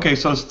 Okay,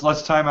 so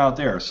let's time out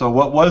there. So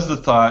what was the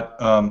thought?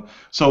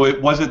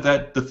 Was it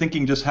that the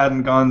thinking just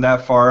hadn't gone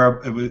that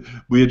far?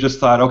 We had just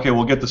thought, okay,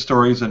 we'll get the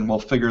stories and we'll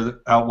figure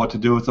out what to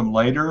do with them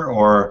later,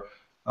 or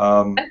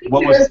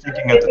what was the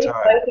thinking at the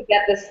time? Trying to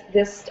get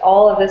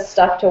all of this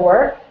stuff to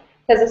work,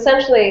 because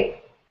essentially.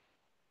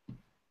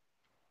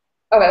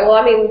 Okay, well,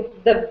 I mean,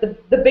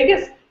 the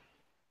biggest,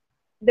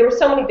 there were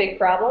so many big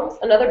problems.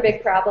 Another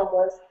big problem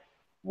was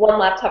One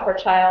Laptop Per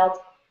Child.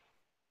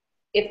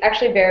 It's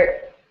actually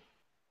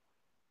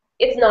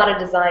it's not a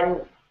design.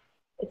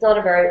 It's not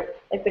a very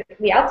like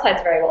the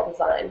outside's very well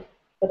designed,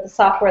 but the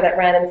software that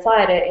ran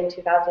inside it in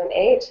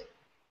 2008,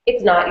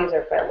 it's not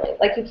user friendly.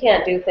 Like you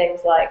can't do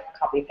things like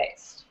copy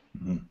paste.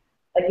 Mm-hmm.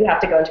 Like you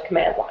have to go into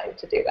command line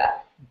to do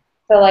that.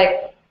 So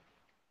like,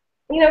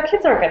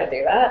 kids aren't going to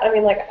do that. I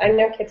mean, like I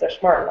know kids are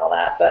smart and all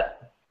that,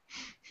 but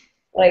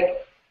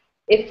like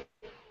if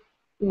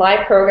my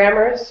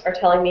programmers are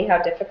telling me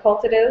how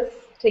difficult it is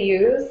to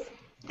use,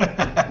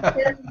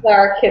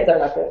 our kids are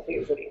not going to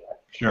use it either.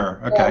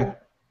 Sure. Okay.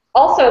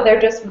 Also, there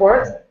just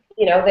weren't.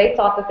 They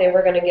thought that they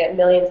were going to get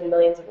millions and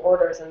millions of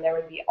orders, and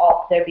there'd be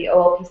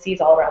OLPCs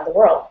all around the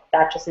world.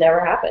 That just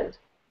never happened.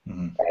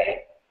 Mm-hmm.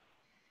 Right.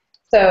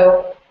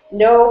 So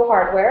no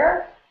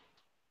hardware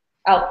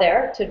out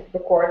there to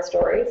record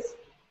stories.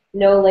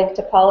 No link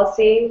to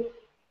policy.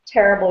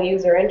 Terrible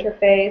user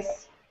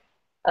interface.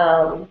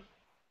 Total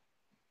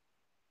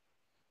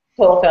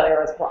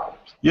failure as a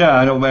product. Yeah,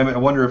 I know. I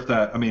wonder if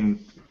that. I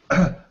mean,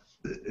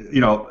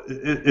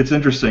 it's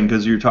interesting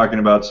because you're talking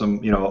about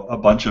a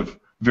bunch of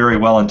very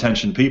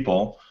well-intentioned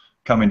people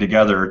coming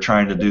together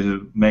trying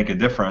to make a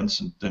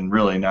difference, and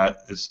really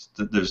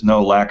there's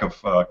no lack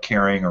of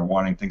caring or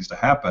wanting things to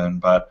happen,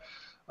 but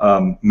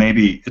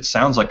maybe it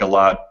sounds like a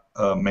lot,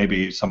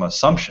 maybe some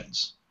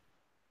assumptions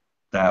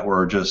that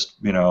were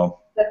just,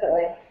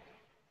 Definitely.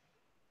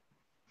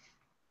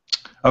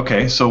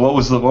 Okay, so what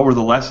were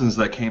the lessons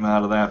that came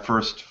out of that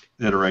first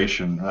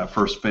iteration, that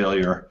first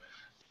failure?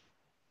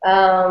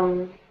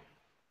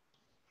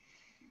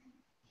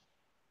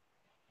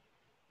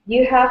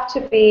 You have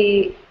to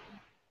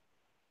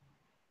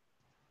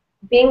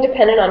being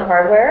dependent on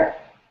hardware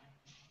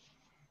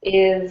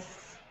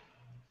is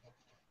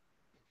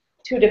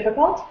too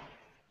difficult.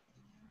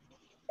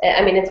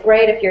 I mean, it's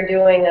great if you're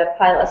doing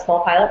a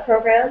small pilot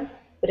program,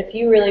 but if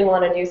you really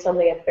want to do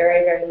something at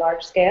very, very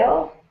large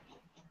scale,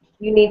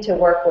 you need to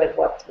work with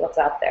what's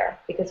out there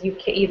because you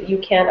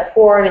can't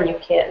afford and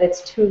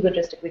it's too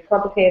logistically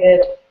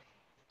complicated,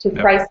 too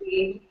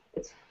pricey.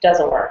 It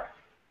doesn't work.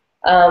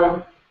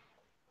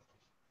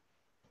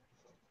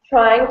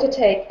 Trying to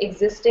take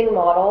existing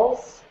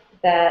models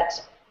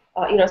that,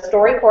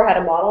 StoryCorps had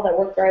a model that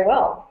worked very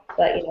well,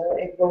 but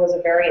it was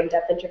a very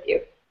in-depth interview.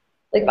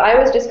 Like if I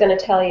was just going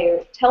to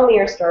tell me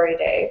your story,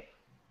 Dave,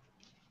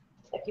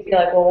 like you'd be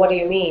like, well, what do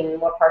you mean?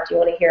 What part do you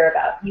want to hear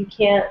about? You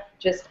can't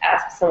just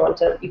ask someone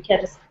you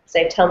can't just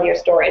say, tell me your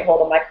story and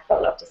hold a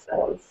microphone up to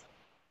someone's.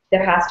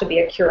 There has to be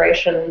a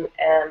curation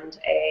and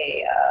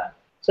a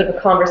sort of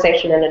a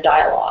conversation and a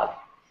dialogue.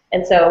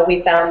 And so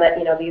we found that,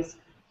 these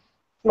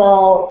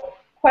small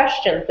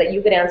questions that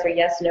you could answer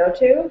yes, no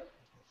to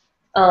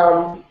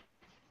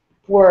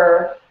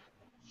were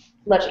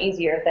much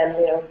easier than,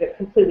 the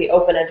completely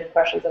open-ended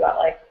questions about,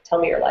 like, tell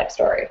me your life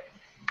story.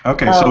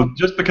 Okay, so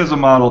just because a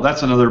model,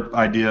 that's another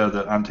idea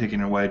that I'm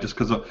taking away. Just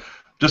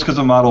because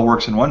a model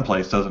works in one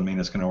place doesn't mean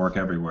it's going to work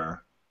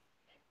everywhere.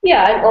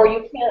 Yeah, or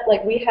you can't,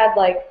 like, we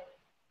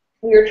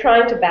were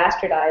trying to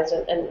bastardize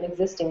an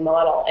existing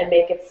model and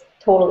make it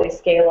totally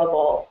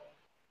scalable,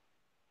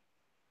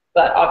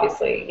 but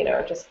obviously, it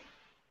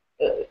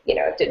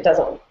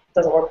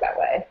doesn't work that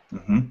way.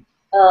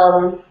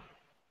 Mm-hmm.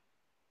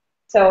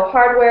 So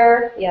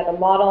hardware, the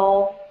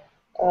model.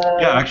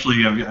 Yeah,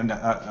 actually,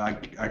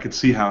 I could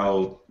see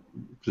how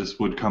this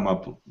would come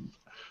up.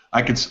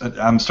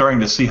 I'm starting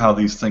to see how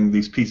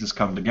these pieces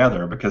come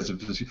together because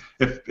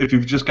if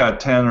you've just got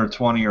 10 or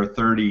 20 or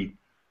 30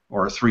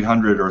 or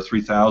 300 or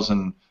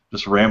 3,000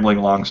 just rambling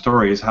long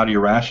stories, how do you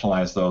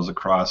rationalize those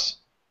across?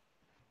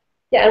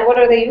 Yeah, and what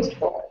are they used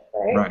for,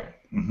 right? Right.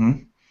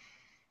 Mm-hmm.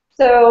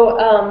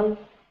 So,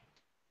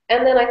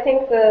 and then I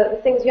think the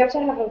things you have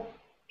to have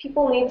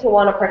people need to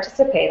want to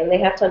participate, and they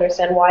have to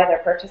understand why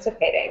they're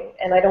participating.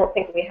 And I don't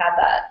think we had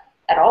that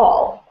at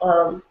all.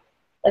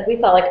 Like we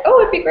thought, like, oh,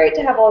 it'd be great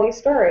to have all these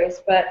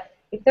stories, but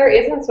if there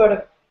isn't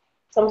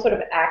some sort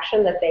of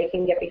action that they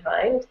can get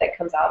behind that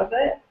comes out of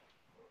it,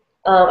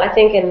 I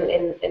think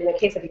in the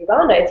case of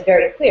Uganda, it's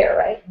very clear,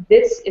 right?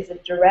 This is a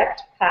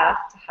direct path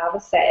to have a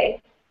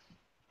say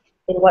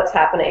in what's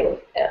happening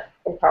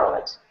in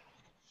Parliament.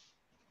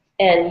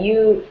 And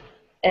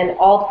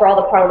for all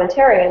the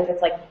parliamentarians,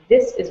 it's like,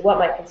 this is what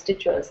my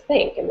constituents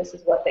think, and this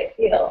is what they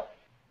feel.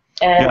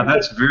 And yeah,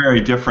 that's very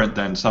different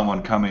than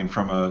someone coming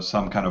from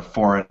some kind of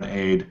foreign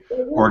aid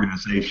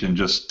organization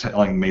just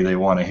telling me they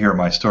want to hear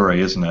my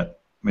story, isn't it?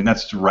 I mean,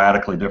 that's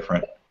radically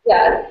different.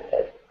 Yeah,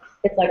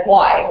 it's like,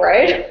 why,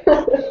 right?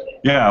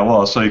 Yeah,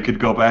 well, so you could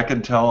go back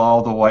and tell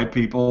all the white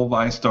people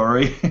my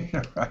story.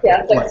 Right?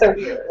 Yeah, it's like so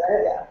weird,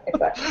 right? Yeah,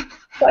 exactly.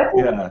 So I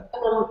think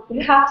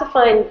you have to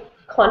find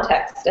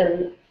context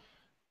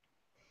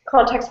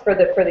for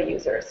the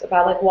users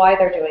about like why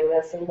they're doing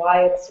this and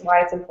why it's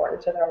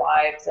important to their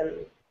lives, and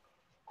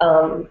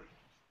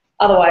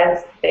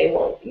otherwise they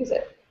won't use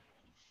it.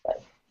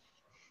 But.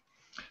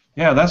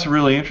 Yeah, that's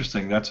really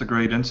interesting. That's a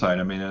great insight.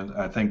 I mean,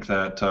 I think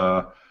that,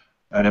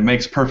 and it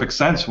makes perfect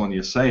sense when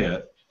you say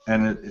it,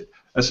 and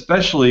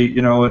especially,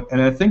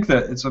 and I think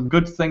that it's a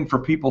good thing for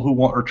people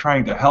who are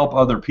trying to help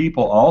other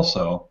people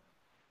also.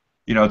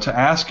 to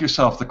ask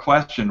yourself the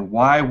question,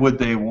 why would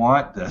they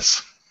want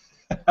this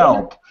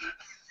help?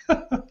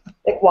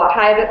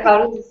 Like, how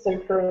does this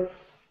improve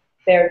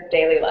their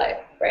daily life,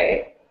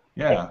 right?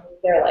 Like, Yeah.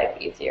 make their life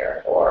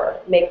easier or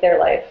make their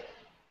life,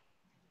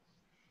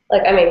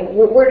 like, I mean,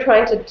 we're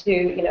trying to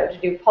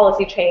do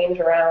policy change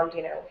around,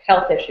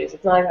 health issues.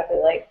 It's not exactly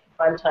like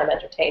primetime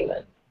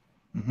entertainment.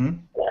 Mm-hmm.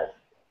 Yeah.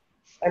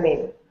 I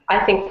mean,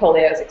 I think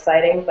polio is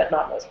exciting, but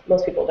not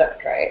most people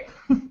don't, right?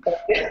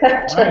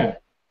 Right.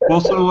 Well,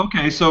 so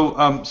okay, so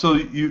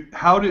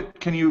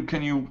can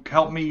you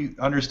help me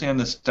understand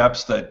the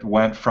steps that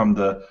went from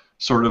the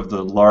sort of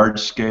the large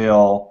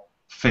scale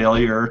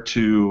failure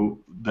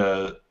to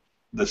the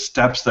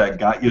steps that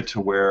got you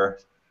to where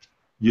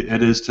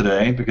it is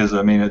today? Because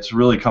I mean, it's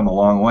really come a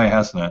long way,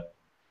 hasn't it?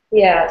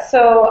 Yeah.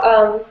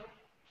 So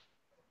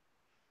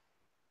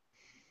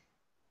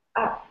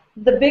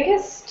the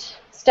biggest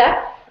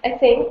step, I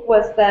think,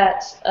 was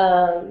that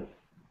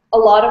a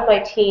lot of my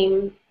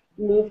team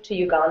moved to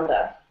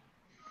Uganda.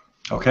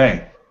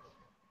 Okay.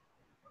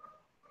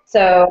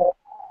 So,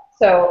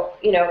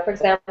 for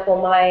example,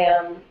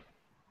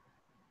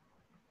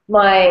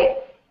 my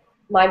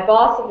my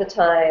boss at the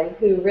time,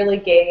 who really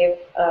gave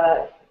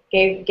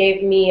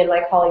me and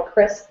my colleague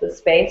Chris the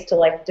space to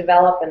like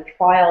develop and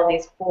try all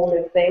these cool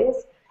new things.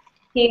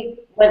 He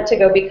went to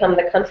go become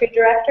the country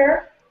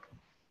director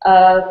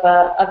of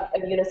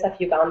UNICEF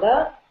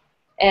Uganda,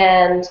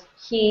 and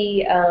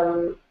he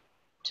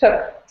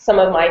took some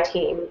of my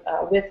team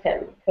with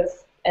him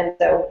and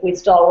so we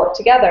still all work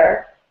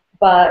together.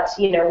 But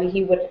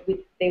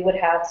they would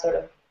have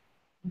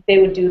they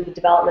would do the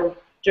development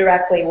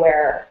directly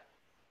where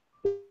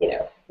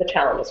the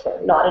challenges were,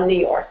 not in New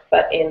York,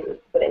 but in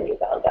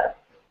Uganda.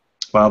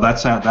 Well,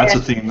 that's a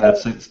And theme so, that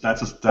I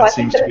think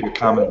seems to that be a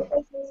common.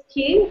 was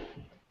key.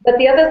 But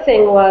the other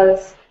thing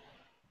was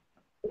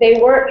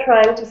they weren't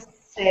trying to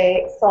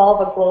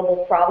solve a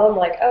global problem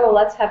like, oh,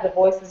 let's have the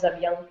voices of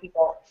young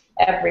people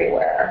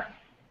everywhere.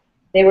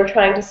 They were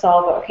trying to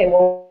solve, okay,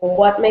 well,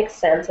 what makes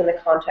sense in the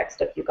context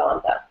of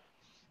Uganda?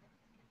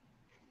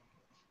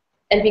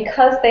 And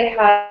because they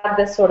had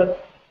this sort of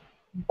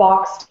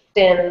boxed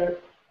in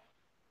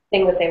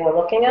thing that they were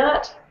looking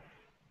at,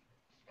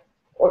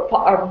 or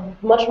a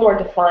much more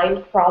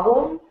defined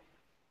problem,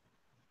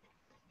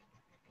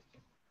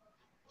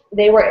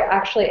 they were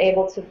actually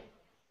able to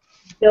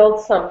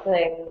build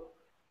something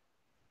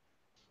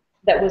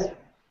that was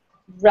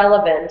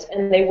relevant,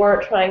 and they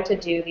weren't trying to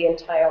do the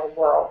entire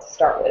world to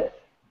start with.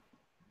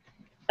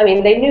 I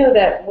mean, they knew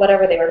that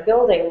whatever they were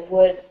building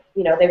would,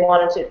 they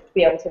wanted to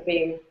be able to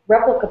be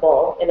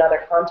replicable in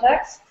other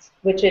contexts,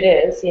 which it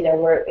is.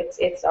 Where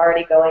it's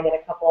already going in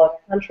a couple of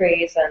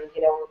countries, and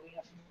we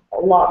have a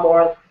lot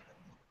more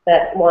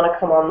that want to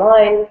come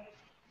online.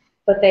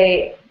 But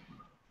they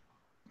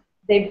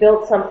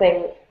built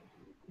something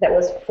that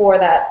was for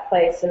that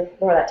place and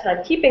for that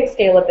time, keeping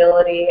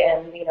scalability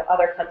and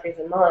other countries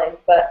in mind,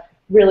 but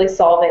really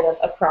solving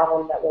a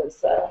problem that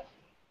was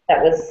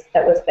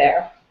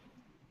there.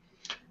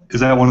 Is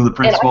that one of the And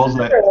I principles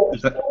that remember when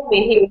is he that? told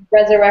me he was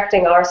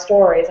resurrecting our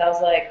stories, I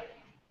was like,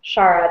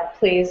 Sharad,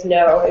 please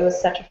no, it was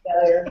such a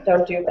failure.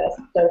 Don't do this.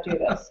 Don't do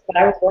this. But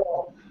I was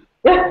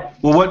wrong.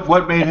 Well,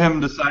 what made him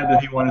decide that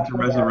he wanted to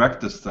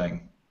resurrect this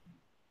thing?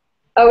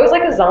 Oh, it was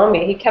like a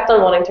zombie. He kept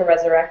on wanting to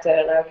resurrect it,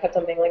 and I kept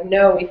on being like,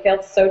 "No, we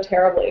failed so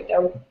terribly.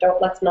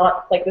 Don't. Let's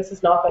not. Like, this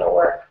is not going to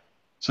work."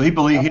 So he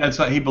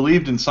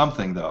believed in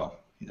something though.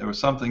 There was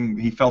something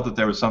he felt that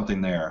there was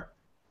something there.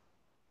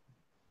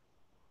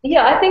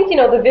 Yeah, I think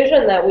the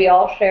vision that we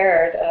all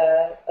shared,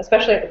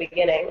 especially at the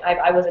beginning.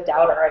 I was a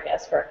doubter, I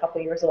guess, for a couple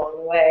of years along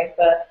the way,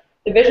 but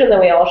the vision that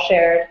we all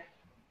shared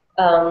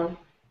um,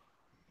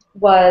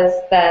 was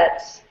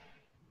that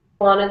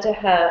we wanted to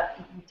have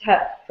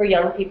for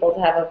young people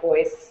to have a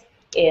voice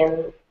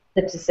in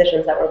the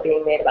decisions that were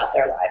being made about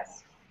their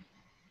lives.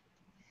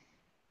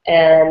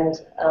 And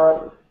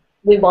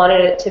we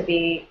wanted it to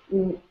be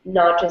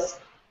not just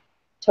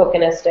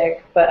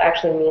tokenistic, but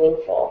actually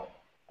meaningful.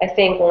 I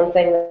think one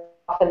thing that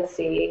we often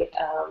see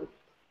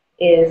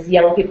is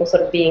young people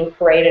sort of being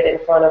paraded in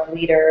front of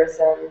leaders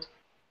and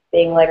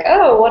being like,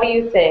 oh, what do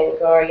you think?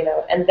 Or,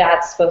 and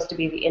that's supposed to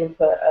be the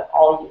input of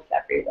all youth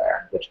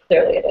everywhere, which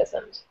clearly it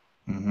isn't.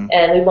 Mm-hmm.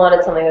 And we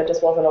wanted something that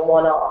just wasn't a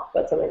one-off,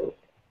 but something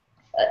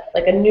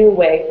like a new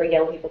way for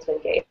young people to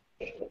engage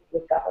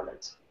with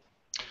government.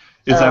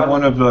 Is that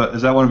one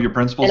of your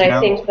principles and now?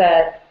 I think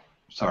that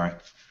Sorry.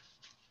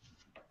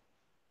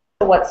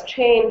 what's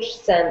changed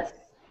since,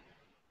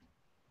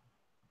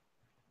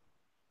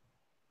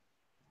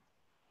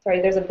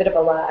 sorry, there's a bit of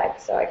a lag,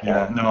 so I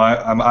can't. Yeah, no,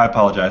 I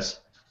apologize.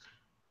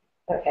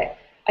 Okay.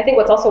 I think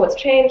what's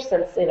changed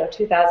since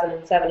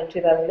 2007 and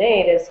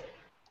 2008 is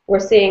we're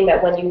seeing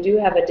that when you do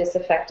have a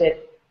disaffected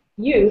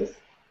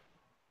youth,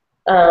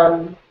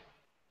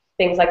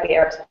 things like the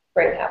Arab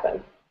Spring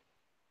happen.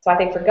 So I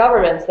think for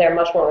governments, they're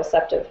much more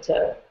receptive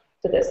to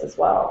this as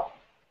well.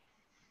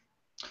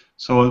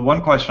 So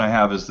one question I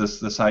have is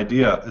this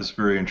idea is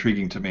very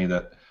intriguing to me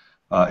that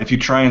if you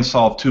try and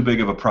solve too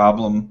big of a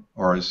problem,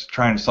 or is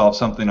trying to solve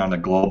something on a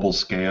global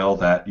scale,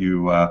 that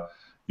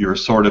you're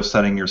sort of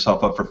setting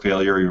yourself up for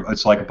failure.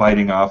 It's like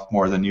biting off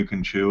more than you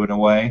can chew in a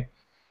way.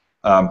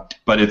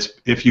 But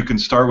if you can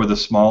start with a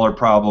smaller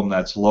problem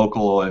that's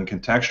local and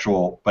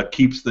contextual, but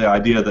keeps the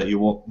idea that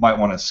you might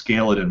want to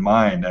scale it in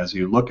mind as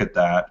you look at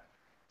that,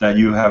 that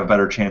you have a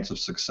better chance of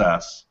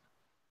success.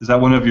 Is that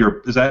one of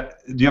your? Do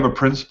you have a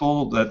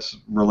principle that's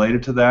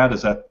related to that?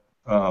 Is that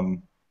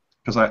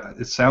because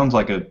it sounds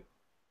like a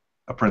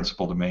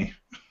principle to me.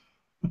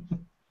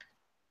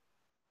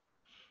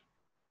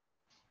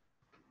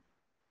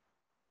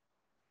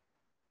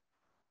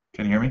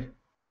 Can you hear me?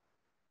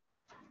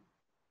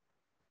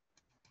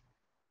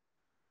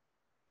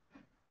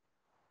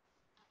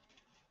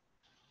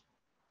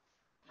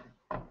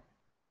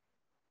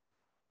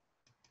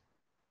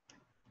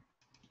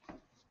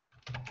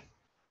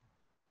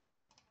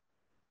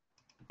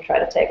 Try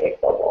to take it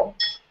global.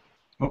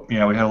 Oh,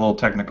 yeah, we had a little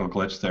technical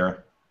glitch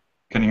there.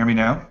 Can you hear me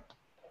now?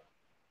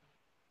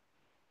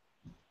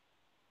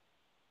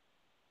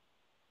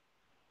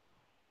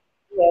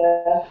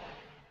 Yeah.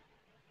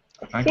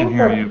 I can think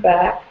hear we're you.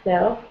 back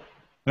now.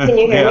 Can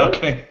you hear Yeah, me?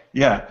 okay.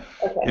 Yeah.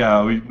 Okay.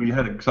 Yeah, we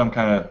had some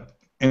kind of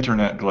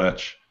internet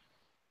glitch.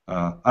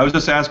 I was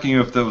just asking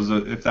you if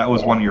if that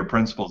was one Yeah. of your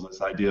principles,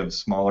 this idea of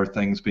smaller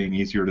things being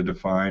easier to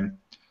define,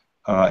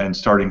 and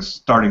starting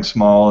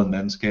small and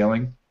then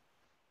scaling.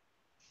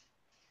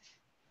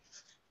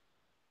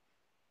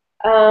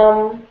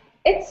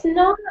 It's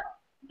not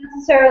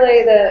necessarily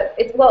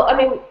it's, well, I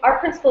mean, our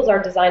principles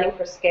are designing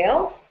for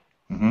scale.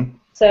 Mm-hmm.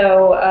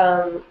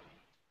 So,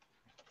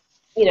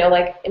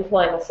 like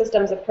employing a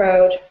systems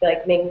approach,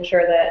 like making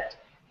sure that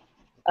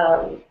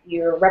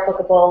you're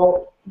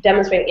replicable,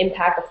 demonstrating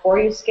impact before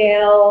you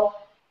scale,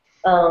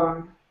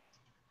 um,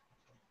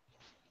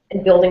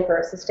 and building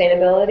for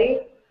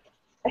sustainability.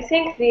 I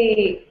think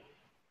the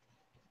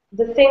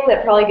thing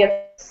that probably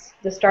gets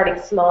the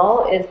starting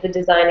small is the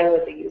designing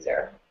with the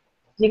user.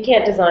 You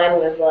can't design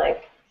with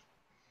like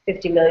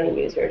 50 million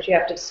users. You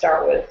have to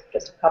start with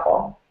just a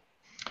couple.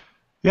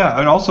 Yeah,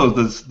 and also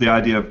the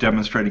idea of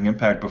demonstrating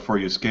impact before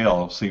you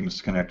scale seems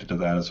connected to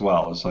that as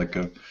well. It's like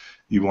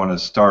you want to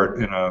start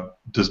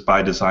just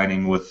by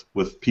designing with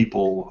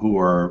people who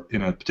are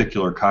in a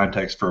particular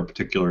context for a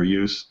particular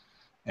use,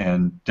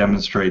 and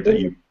demonstrate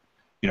that you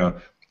know,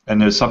 and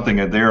there's something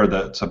in there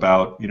that's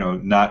about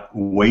not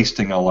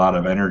wasting a lot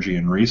of energy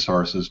and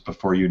resources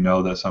before you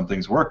know that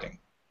something's working.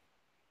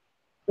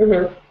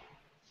 Mm-hmm.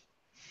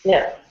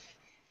 Yeah.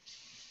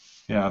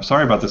 Yeah, I'm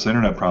sorry about this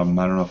internet problem.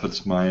 I don't know if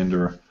it's mine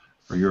or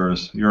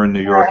yours. You're in New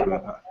All York,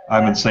 right. and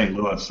I'm in St.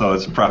 Louis, so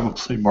it's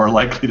probably more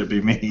likely to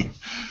be me.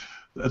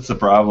 That's the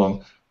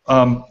problem.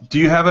 Do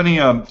you have any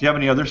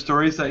other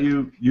stories that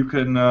you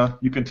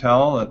can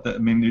tell? I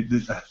mean,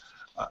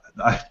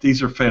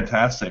 these are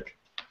fantastic.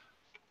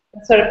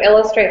 Sort of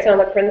illustrate some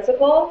of the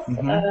principles.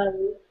 Hmm.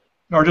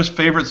 Or just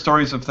favorite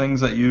stories of things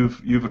that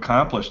you've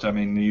accomplished. I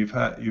mean,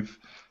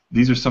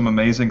 these are some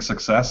amazing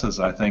successes.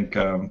 I think.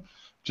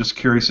 Just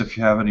curious if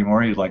you have any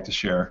more you'd like to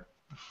share.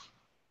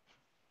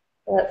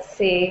 Let's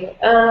see.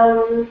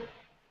 Let's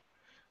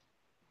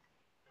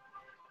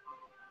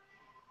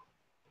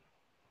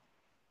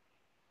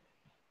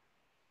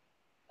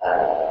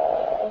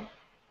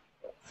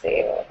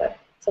see. What was it?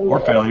 Some Or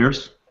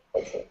failures.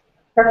 let's see.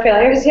 Heart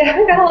failures. Yeah,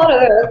 we got a lot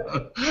of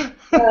those.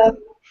 Um,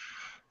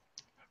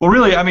 Well,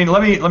 really, I mean,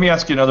 let me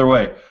ask you another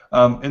way.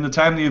 In the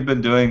time that you've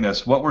been doing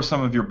this, what were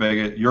some of your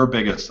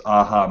biggest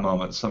aha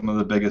moments? Some of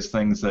the biggest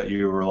things that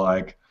you were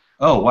like,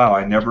 oh wow,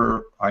 I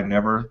never,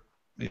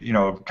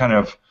 kind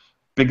of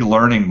big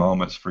learning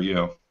moments for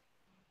you.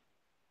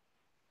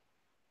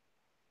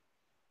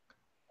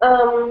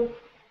 um,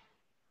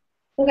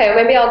 okay,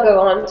 maybe I'll go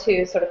on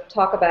to sort of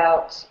talk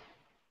about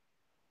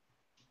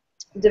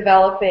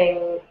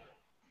developing.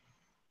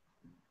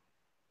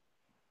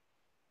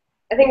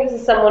 I think this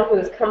is someone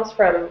who comes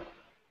from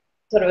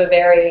sort of a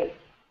very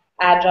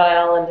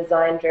agile and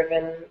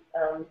design-driven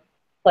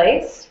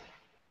place,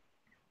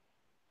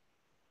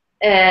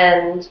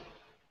 and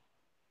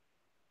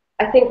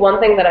I think one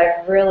thing that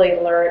I've really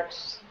learned,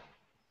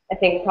 I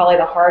think probably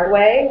the hard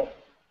way,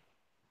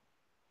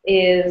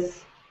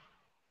 is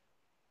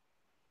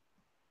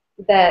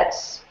that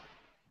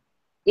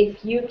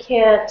if you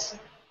can't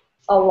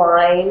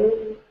align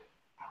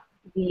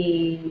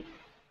the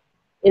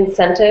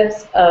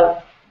incentives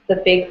of the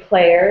big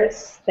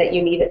players that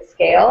you need at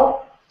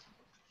scale,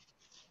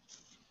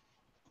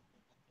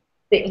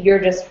 that you're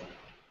just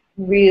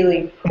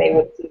really, they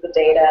would see the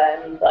data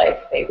and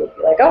like they would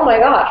be like, oh my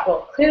gosh,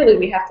 well clearly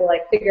we have to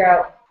like figure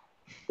out,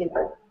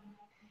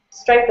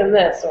 strengthen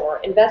this or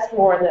invest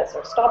more in this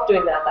or stop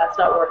doing that. That's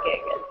not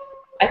working. And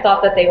I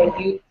thought that they would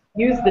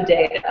use the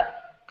data.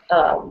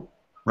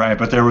 Right,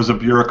 but there was a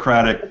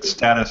bureaucratic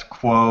status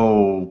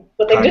quo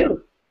But they kind of.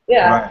 didn't.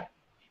 Yeah.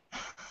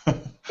 Right.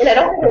 And I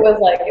don't think it was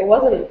like it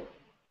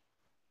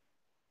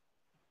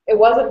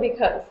wasn't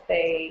because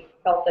they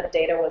felt that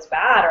data was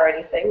bad or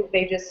anything.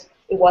 It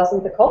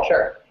wasn't the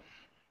culture.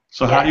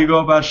 So how Yeah. do you go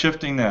about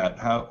shifting that?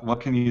 What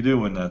can you do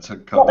when that's a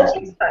Well, couple? it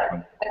takes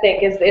time. I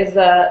think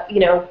you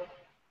know,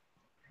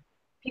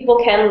 people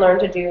can learn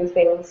to do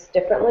things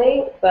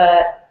differently,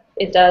 but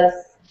it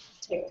does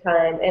take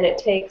time, and it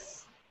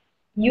takes.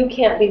 You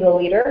can't be the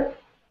leader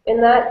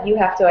in that. You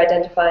have to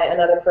identify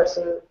another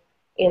person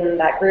in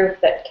that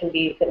group that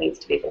needs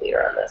to be the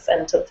leader on this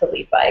and to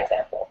lead by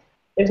example.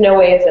 There's no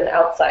way as an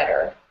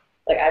outsider,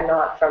 like I'm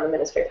not from the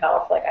Ministry of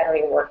Health, like I don't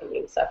even work in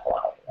UNICEF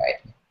alone, right?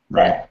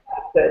 Right. That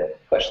I could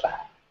push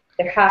that.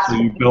 There has So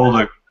to you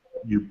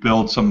be.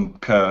 build some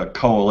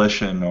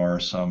coalition or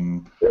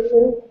some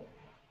Mhm.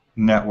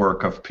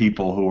 network of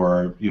people who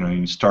are,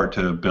 you start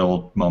to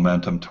build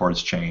momentum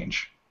towards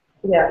change.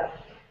 Yeah,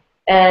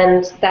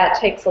 and that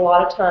takes a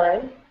lot of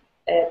time.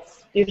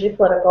 It's usually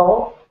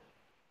political,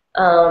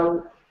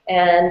 um,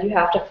 and you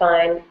have to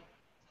find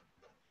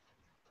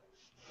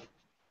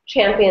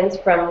champions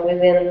from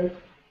within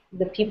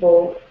the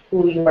people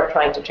who you are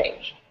trying to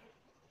change.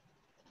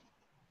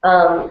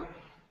 Um,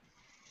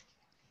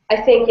 I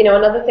think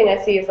another thing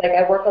I see is like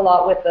I work a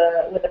lot with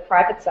the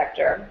private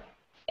sector,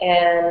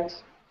 and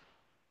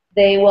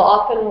they will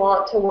often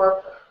want to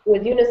work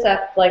with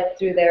UNICEF like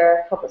through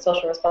their corporate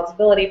social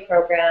responsibility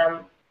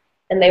program,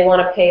 and they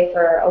want to pay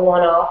for a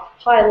one-off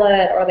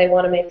pilot or they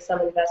want to make some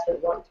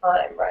investment one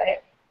time,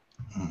 right?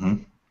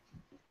 Hmm.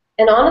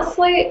 And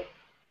honestly,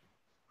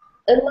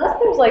 unless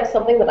there's like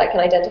something that I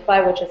can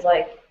identify, which is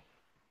like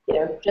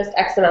just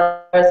X amount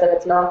of dollars and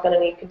it's not going to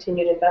need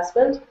continued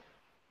investment,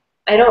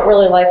 I don't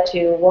really like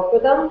to work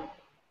with them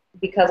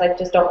because I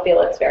just don't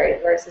feel it's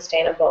very, very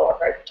sustainable or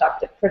very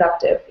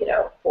productive,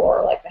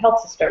 for like the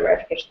health system or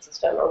education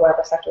system or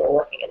whatever sector we're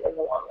working in the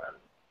long run.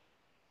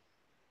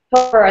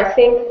 However, I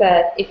think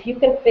that if you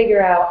can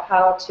figure out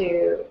how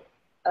to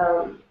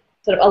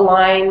sort of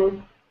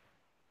align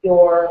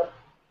your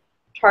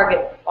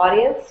target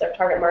audience or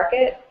target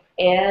market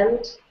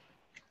and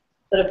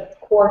sort of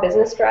core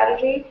business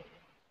strategy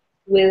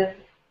with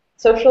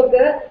social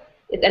good,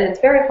 and it's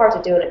very hard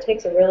to do, and it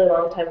takes a really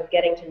long time of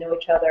getting to know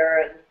each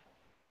other and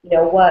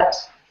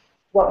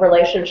what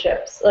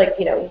relationships, like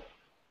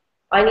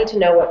I need to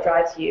know what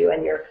drives you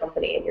and your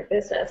company and your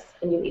business,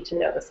 and you need to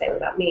know the same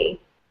about me,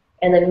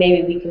 and then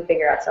maybe we can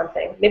figure out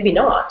something. Maybe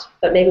not,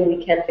 but maybe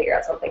we can figure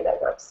out something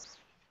that works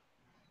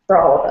for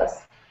all of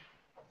us.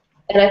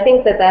 And I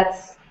think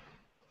that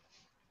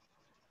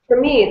for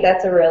me,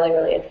 that's a really,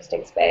 really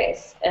interesting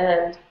space.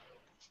 And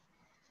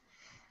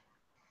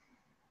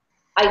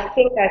I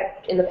think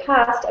in the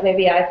past,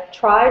 maybe I've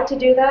tried to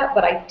do that,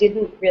 but I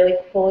didn't really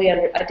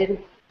I didn't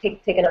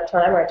take enough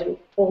time, or I didn't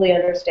fully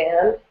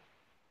understand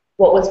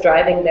what was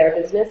driving their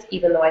business,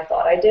 even though I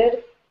thought I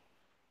did.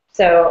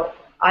 So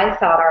I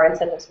thought our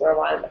incentives were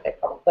aligned,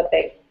 but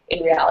they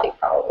in reality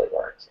probably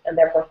weren't, and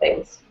therefore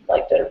things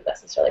like didn't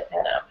necessarily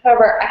pan out.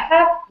 However, I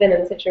have been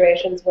in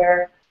situations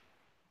where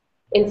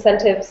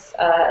incentives,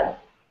 our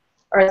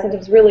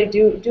incentives really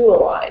do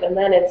align, and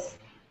then it's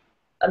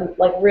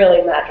like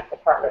really magical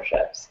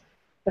partnerships.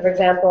 So, for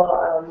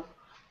example,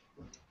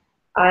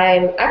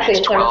 I'm actually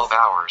in 12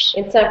 hours.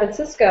 In San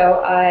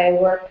Francisco. I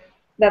work.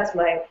 That's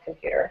my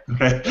computer.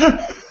 Okay.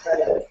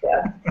 That is,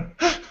 yeah.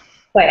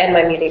 So I end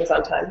my meetings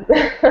on time.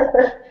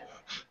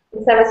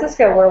 In San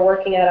Francisco, we're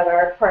working out of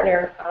our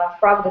partner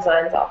Frog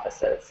Design's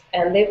offices,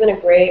 and they've been a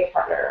great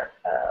partner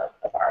of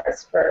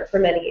ours for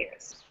many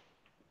years.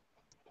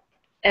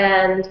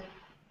 And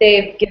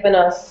they've given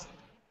us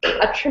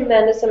a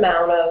tremendous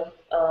amount of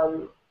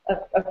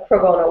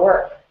pro bono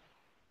work.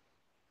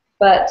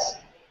 But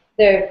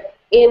they're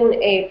in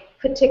a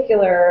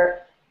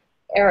particular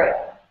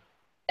area,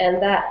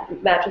 and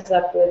that matches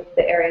up with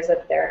the areas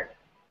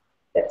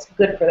that's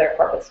good for their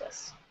core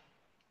business.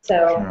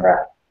 So,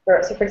 Sure.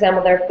 for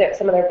example,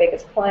 some of their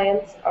biggest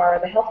clients are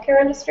the healthcare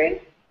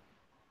industry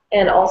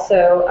and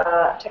also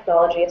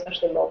technology,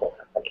 especially mobile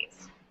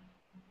companies.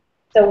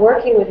 So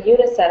working with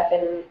UNICEF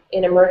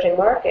in emerging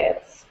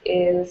markets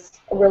is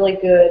a really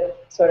good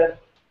sort of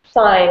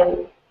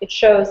sign. It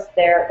shows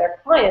their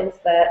clients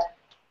that,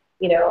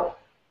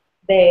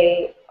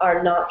 they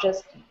are not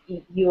just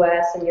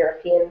U.S. and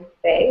European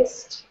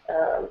based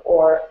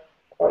or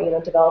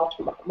developed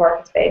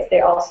markets based.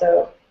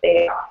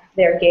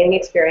 They're gaining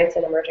experience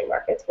in emerging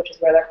markets, which is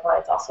where their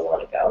clients also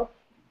want to go.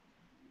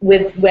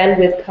 With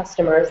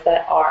customers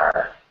that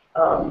are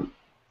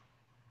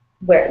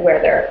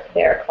where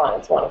their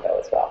clients want to go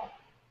as well.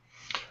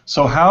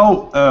 So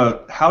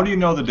how do you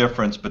know the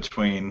difference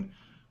between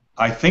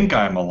I think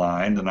I'm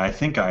aligned and I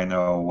think I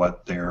know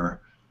what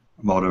their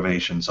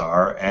motivations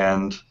are,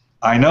 and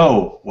I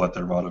know what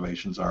their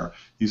motivations are?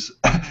 You. So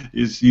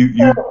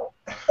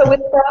with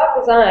Frog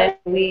Design,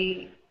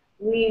 we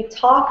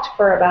talked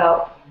for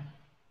about.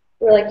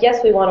 We're like,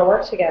 yes, we want to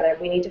work together.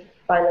 We need to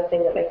find the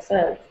thing that makes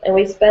sense, and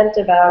we spent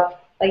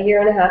about a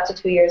year and a half to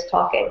 2 years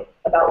talking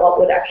about what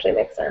would actually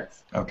make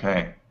sense.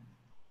 Okay.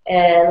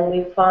 And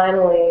we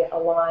finally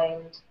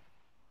aligned.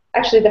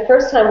 Actually, the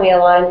first time we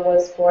aligned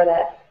was for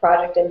that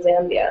project in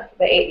Zambia,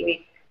 the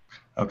 8-week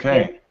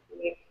Okay.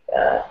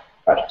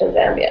 project in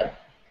Zambia,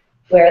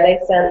 where they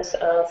sent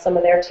some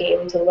of their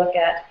team to look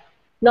at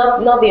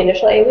not the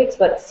initial 8 weeks,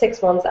 but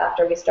 6 months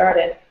after we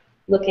started,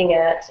 looking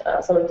at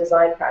some of the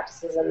design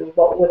practices and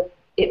what would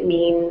it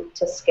mean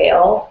to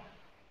scale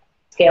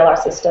our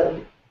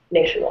system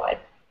nationwide.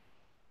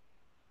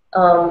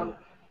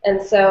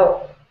 And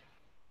so,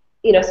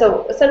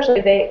 so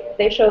essentially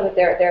they show that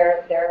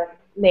their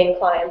main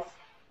clients,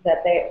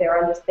 that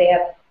they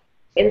have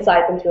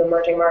insights into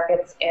emerging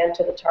markets and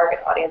to the target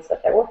audience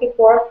that they're working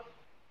for.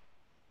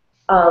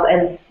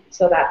 And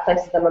so that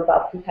places them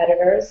above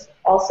competitors.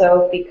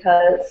 Also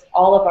because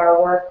all of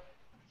our work,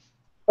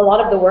 a lot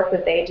of the work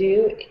that they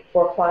do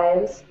for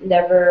clients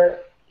either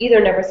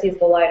never sees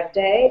the light of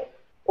day,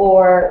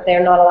 or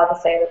they're not allowed to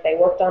say that they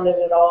worked on it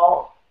at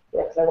all,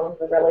 because they're one of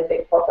the really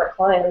big corporate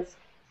clients.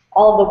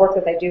 All of the work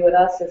that they do with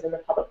us is in the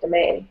public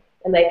domain,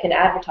 and they can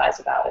advertise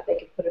about it. They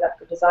can put it up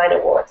for design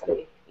awards, and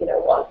we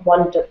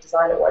won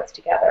design awards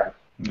together.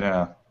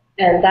 Yeah.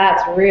 And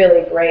that's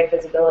really great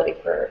visibility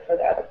for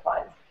the other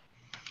clients.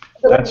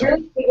 So that's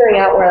really figuring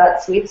out where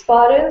that sweet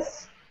spot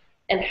is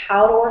and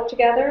how to work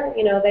together.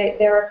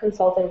 They're a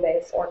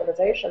consulting-based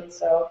organization,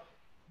 so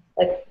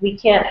like we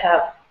can't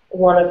have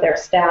one of their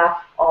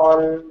staff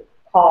on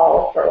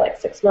call for like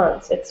 6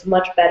 months. It's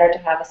much better to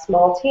have a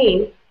small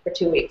team for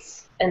 2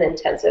 weeks and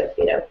intensive,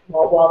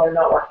 while they're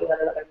not working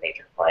on another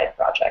major client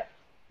project.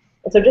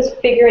 And so just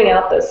figuring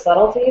out those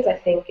subtleties, I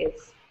think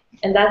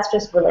and that's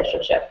just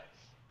relationship.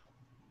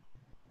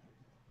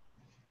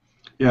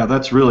 Yeah,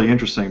 that's really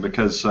interesting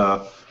because,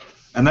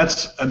 and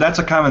that's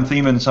a common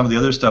theme in some of the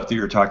other stuff that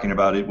you're talking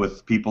about it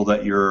with people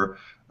that you're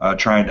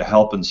trying to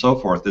help and so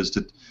forth, is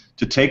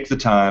to take the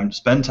time,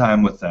 spend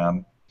time with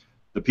them,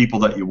 the people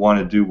that you want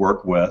to do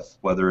work with,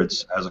 whether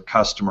it's as a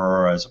customer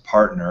or as a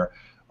partner.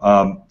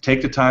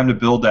 Take the time to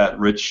build that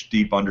rich,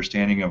 deep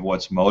understanding of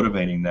what's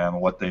motivating them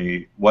and what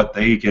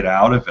they get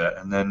out of it,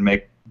 and then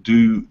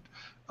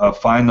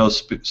find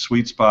those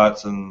sweet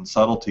spots and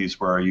subtleties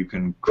where you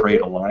can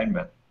create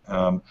alignment.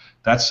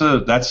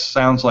 That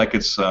sounds like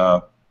it's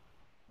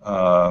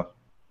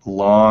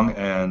long,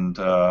 and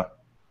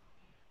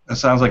it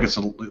sounds like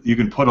you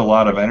can put a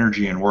lot of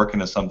energy and work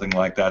into something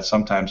like that,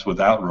 sometimes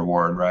without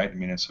reward, right? I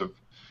mean,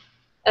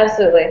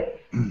 Absolutely,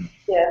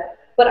 yeah.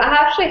 But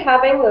actually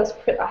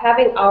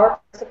having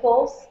our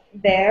principles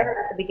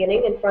there at the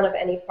beginning in front of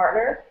any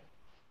partner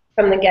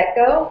from the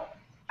get-go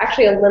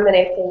actually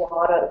eliminates a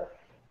lot of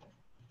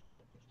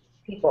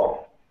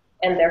people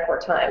and therefore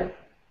time.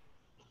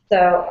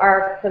 So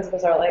our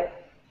principles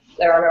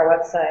they're on our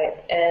website,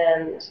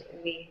 and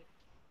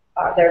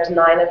there's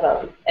 9 of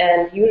them,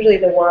 and usually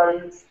the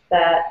ones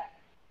that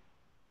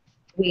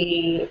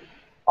we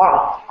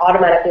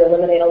automatically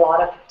eliminate a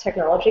lot of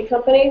technology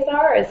companies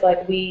is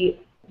like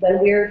when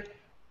we're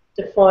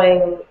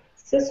deploying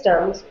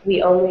systems,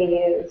 we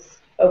only use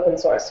open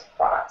source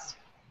products.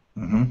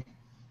 Mm-hmm.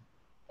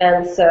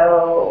 And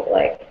so,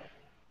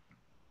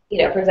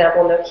 for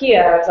example,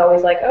 Nokia was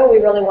always like, oh, we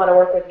really want to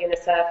work with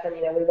UNICEF, and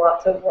we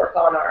want to work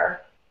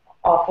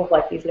off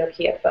of these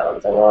Nokia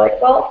phones. And we're like,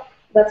 well,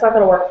 that's not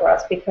going to work for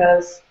us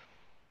because,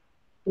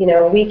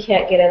 we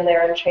can't get in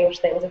there and change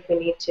things if we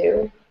need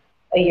to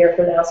a year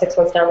from now, 6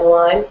 months down the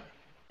line.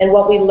 And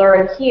what we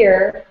learn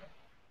here,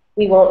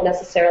 we won't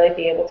necessarily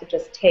be able to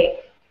just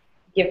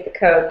give the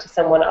code to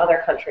someone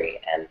other country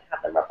and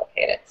have them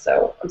replicate it.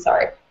 So I'm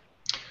sorry.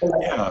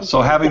 Yeah.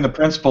 So having the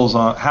principles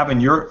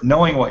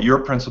knowing what your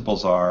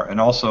principles are,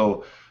 and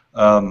also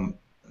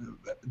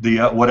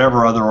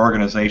whatever other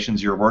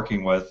organizations you're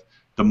working with,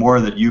 the more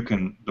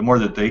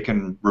that they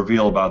can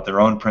reveal about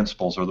their own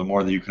principles, or the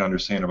more that you can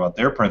understand about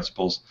their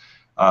principles,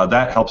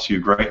 that helps you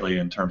greatly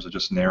in terms of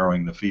just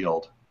narrowing the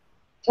field.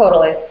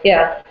 Totally.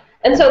 Yeah.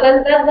 And so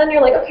then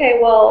you're like, okay,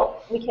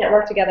 well, we can't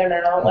work together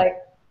now.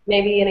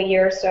 Maybe in a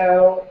year or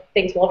so,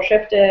 things will have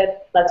shifted.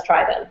 Let's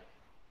try then.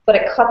 But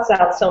it cuts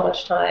out so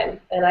much time,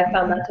 and I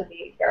found that to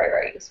be very,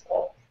 very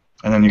useful.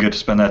 And then you get to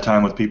spend that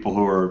time with people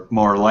who are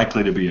more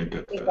likely to be a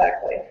good fit.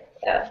 Exactly.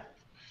 Yeah.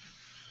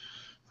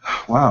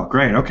 Wow,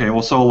 great. Okay,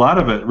 well, so a lot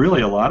of it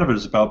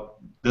is about,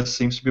 this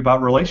seems to be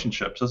about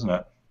relationships, isn't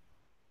it?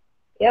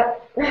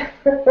 Yep.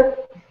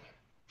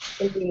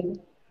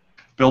 Indeed.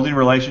 Building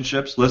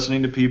relationships,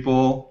 listening to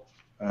people,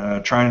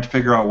 trying to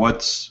figure out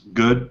what's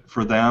good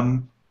for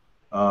them,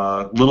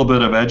 a little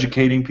bit of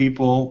educating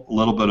people, a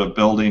little bit of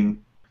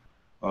building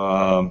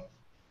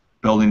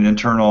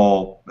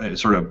internal,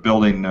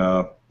 building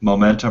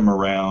momentum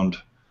around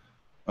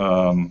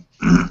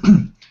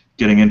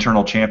getting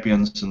internal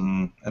champions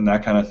and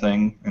that kind of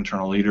thing,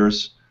 internal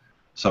leaders.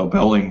 So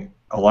building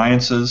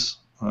alliances.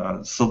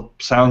 So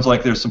sounds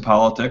like there's some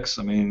politics.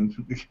 I mean,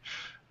 you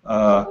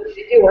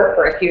do work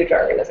for a huge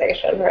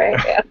organization, right?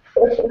 Yeah.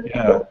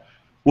 Yeah.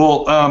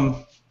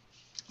 Well,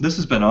 this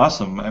has been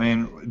awesome. I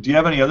mean, do you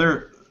have any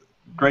other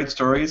great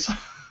stories?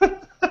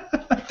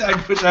 I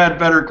wish I had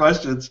better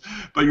questions,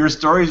 but your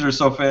stories are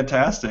so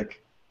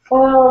fantastic.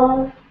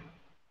 Let's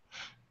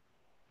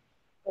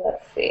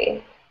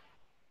see.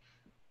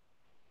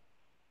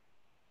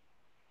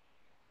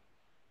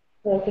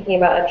 I'm thinking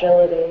about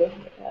agility.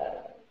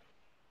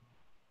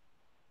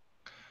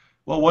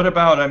 Well, what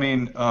about, I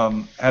mean,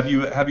 have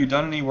you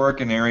done any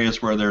work in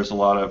areas where there's a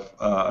lot of,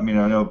 I mean,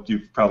 I know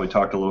you've probably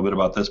talked a little bit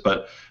about this,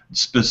 but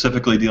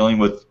specifically dealing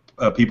with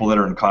people that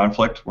are in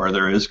conflict, where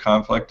there is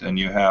conflict, and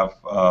you have,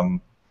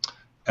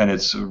 and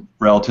it's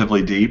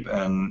relatively deep,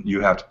 and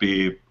you have to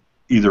be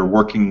either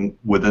working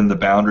within the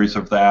boundaries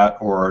of that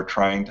or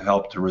trying to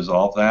help to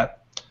resolve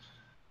that.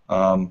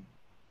 Um,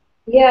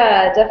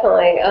 Yeah,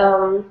 definitely.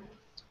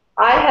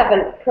 I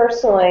haven't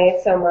personally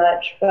so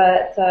much,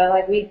 but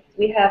like we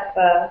have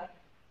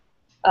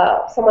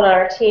someone on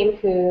our team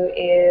who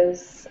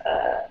is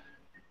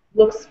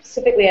looks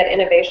specifically at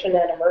innovation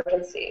and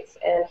emergencies,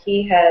 and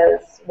he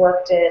has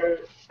worked in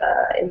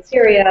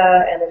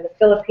Syria and in the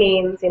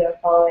Philippines, you know,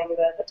 following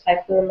the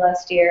typhoon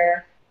last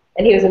year,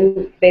 and he was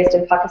based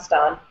in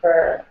Pakistan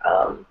for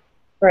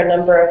a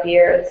number of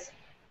years.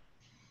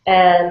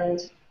 And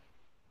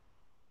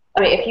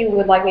I mean, if you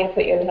would like me to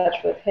put you in touch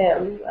with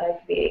him, I'd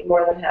be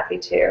more than happy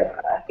to.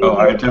 oh, He'd be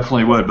I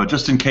definitely would, but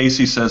just in case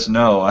he says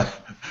no,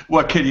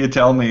 what can you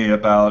tell me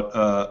about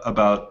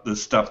the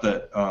stuff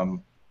that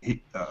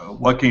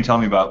what can you tell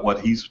me about what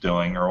he's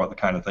doing or what the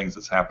kind of things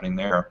that's happening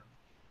there?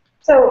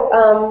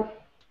 so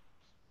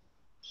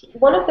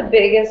one of the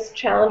biggest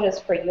challenges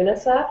for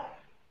UNICEF,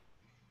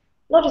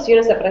 not just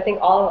UNICEF, but I think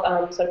all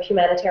sort of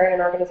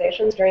humanitarian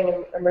organizations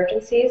during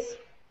emergencies,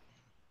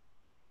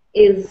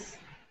 is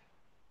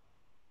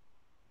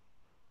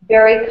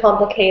very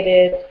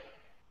complicated,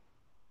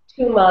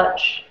 too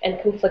much, and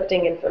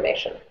conflicting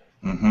information.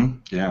 Mm-hmm.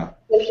 Yeah.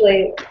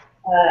 Essentially,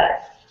 uh,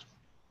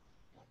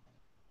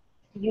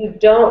 you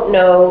don't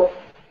know.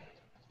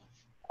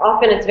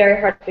 Often, it's very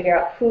hard to figure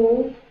out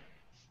who,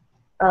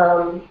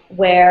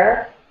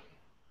 where,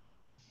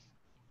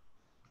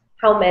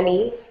 how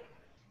many,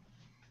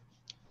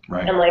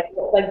 Right. and like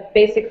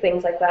basic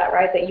things like that,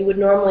 right? That you would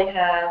normally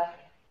have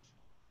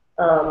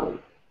um,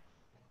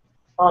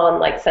 on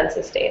like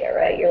census data,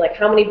 right? You're like,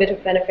 how many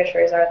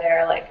beneficiaries are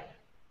there? Like,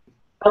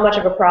 how much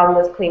of a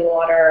problem is clean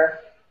water?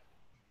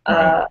 Right.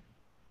 Uh,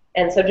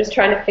 and so just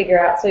trying to figure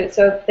out.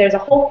 So there's a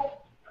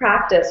whole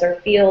practice or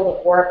field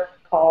of work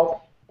called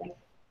like,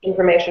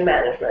 information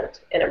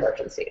management in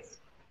emergencies.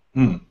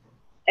 Hmm.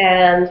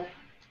 And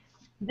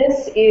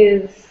this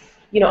is,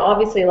 you know,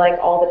 obviously like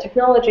all the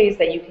technologies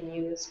that you can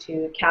use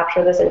to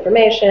capture this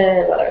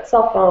information, whether it's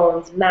cell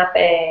phones,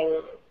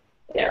 mapping,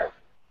 you know,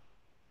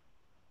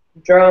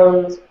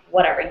 drones,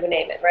 whatever, you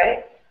name it,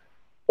 right?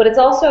 But it's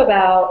also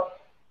about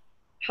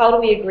how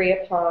do we agree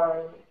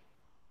upon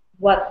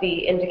what the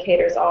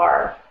indicators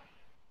are.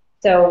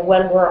 So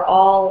when we're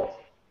all,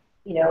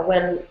 you know,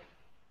 when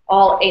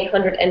all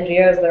 800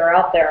 NGOs that are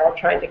out there are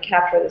trying to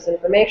capture this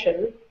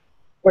information,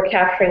 we're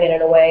capturing it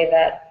in a way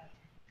that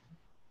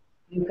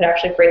you could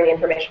actually bring the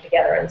information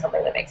together in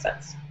something that makes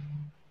sense.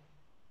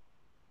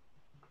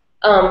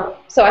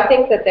 So I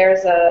think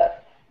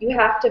that you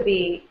have to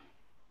be,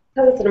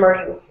 because it's an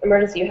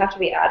emergency, you have to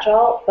be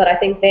agile, but I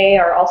think they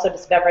are also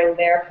discovering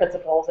their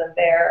principles and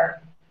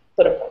their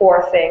sort of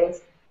core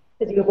things,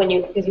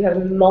 because you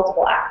have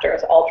multiple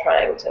actors all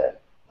trying to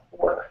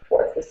work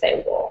towards the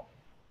same goal.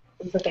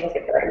 And so things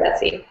get very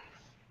messy.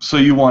 So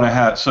you want to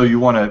have, so you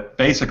want to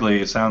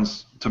basically, it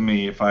sounds to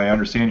me, if I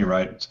understand you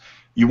right,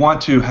 you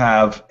want to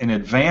have in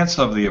advance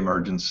of the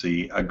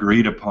emergency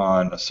agreed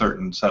upon a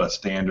certain set of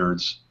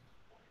standards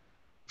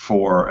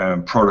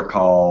for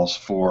protocols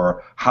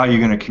for how you're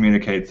going to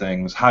communicate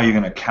things, how you're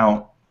going to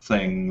count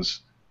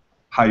things,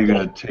 how you're Yeah.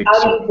 going to take How do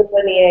certain. you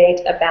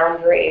delineate a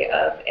boundary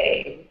of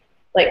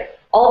like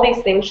all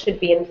these things should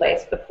be in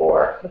place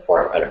before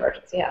an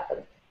emergency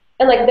happens.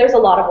 And like there's a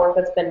lot of work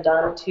that's been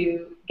done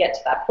to get to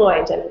that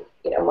point, and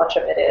you know much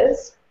of it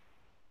is.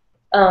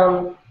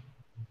 Um,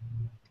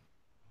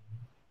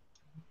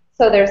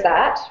 so there's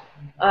that.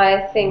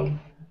 I think,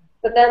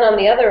 but then on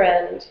the other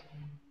end,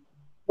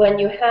 when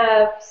you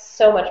have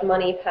so much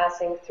money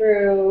passing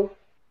through,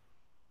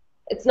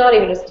 it's not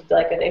even just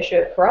like an issue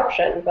of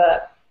corruption,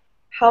 but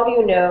how do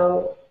you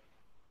know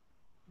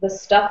the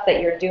stuff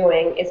that you're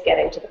doing is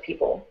getting to the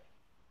people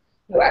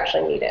who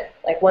actually need it?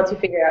 Like once you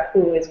figure out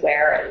who is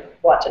where and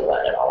what and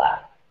when and all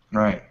that.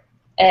 Right.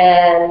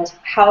 And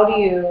how do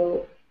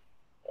you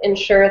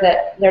ensure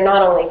that they're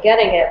not only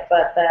getting it,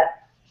 but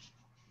that,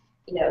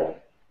 you know,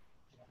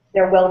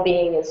 their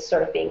well-being is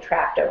sort of being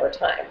tracked over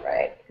time,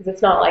 right? Because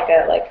it's not like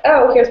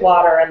oh, here's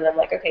water and then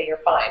like okay, you're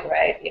fine,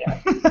 right? You know,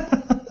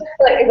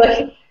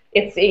 like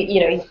it's,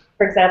 you know,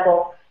 for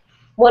example,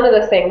 one of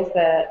the things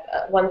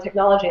that one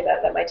technology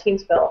that my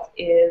team's built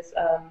is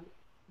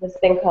this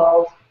thing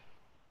called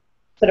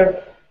sort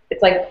of,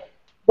 it's like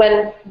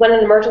when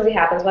an emergency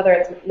happens, whether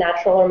it's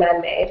natural or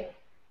man-made,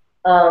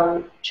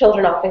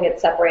 children often get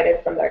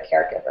separated from their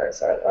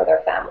caregivers or their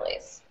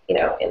families, you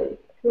know, in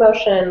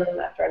commotion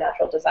after a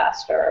natural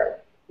disaster,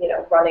 you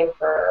know, running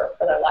for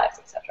their lives,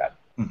 etc.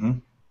 Mm-hmm.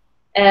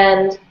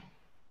 And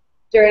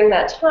during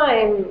that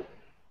time,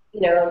 you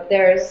know,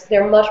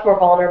 they're much more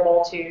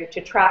vulnerable to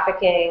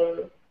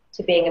trafficking,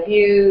 to being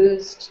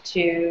abused,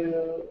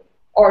 to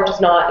or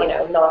just not, you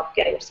know, not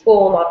getting to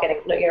school, not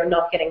getting, you know,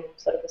 not getting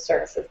sort of the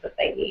services that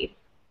they need.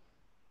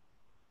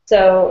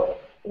 So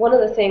one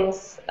of the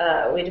things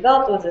we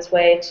developed was this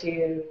way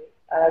to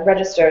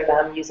register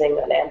them using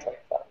an Android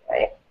phone,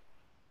 right?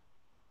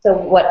 So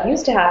what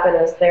used to happen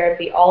is there'd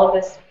be all of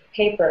this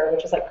paper,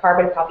 which is like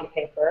carbon copy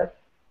paper.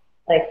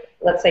 Like,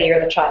 let's say you're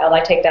the child.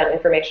 I take down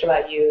information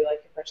about you,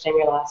 like your first name,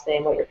 your last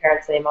name, what your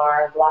parents' name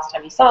are, the last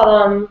time you saw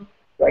them,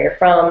 where you're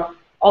from,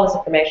 all this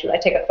information. I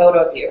take a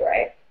photo of you,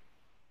 right?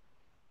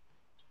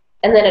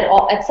 And then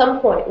at some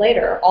point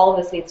later, all of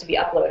this needs to be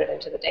uploaded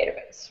into the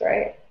database,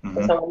 right?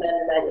 So someone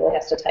then manually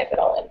has to type it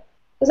all in.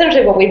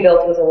 Essentially what we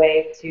built was a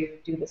way to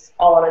do this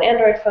all on an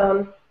Android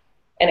phone,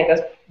 and it goes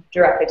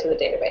directly to the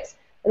database.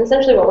 And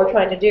essentially what we're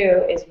trying to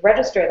do is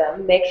register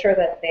them, make sure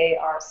that they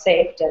are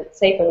safe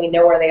and we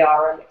know where they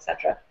are, and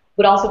etc.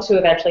 But also to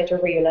eventually to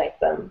reunite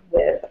them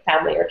with a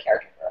family or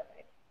caregiver.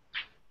 Right?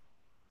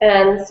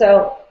 And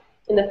so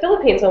in the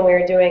Philippines when we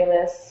were doing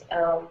this,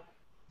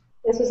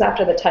 this was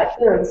after the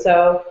typhoon,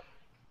 so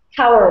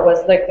power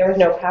was like there was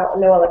no power,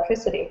 no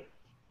electricity.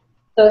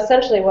 So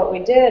essentially what we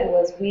did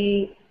was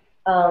it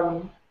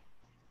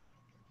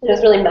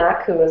was really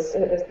Mac who was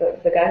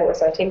the guy who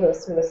was our team who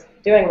was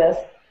doing this.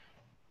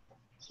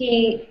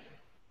 He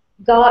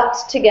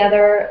got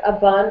together a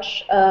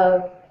bunch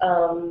of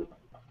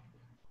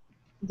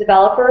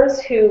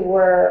developers who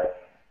were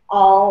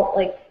all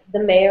like the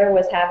mayor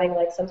was having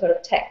like some sort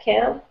of tech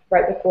camp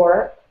right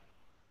before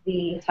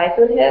the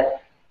typhoon hit.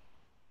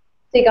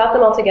 So he got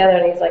them all together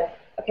and he's like,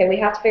 okay, we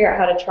have to figure out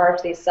how to charge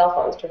these cell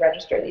phones to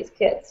register these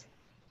kids.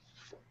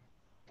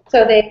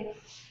 So they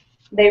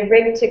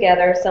rigged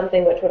together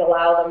something which would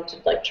allow them to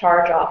like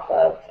charge off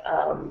of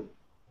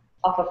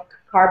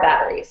car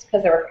batteries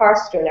because there were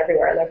cars strewn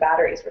everywhere and their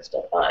batteries were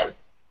still fine.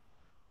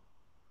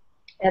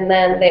 And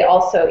then they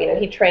also,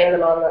 he trained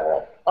them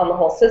on the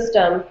whole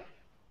system.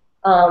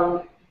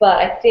 But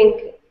I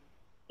think,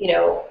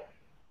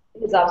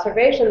 his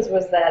observations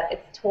was that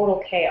it's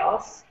total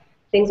chaos.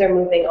 Things are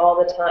moving all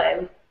the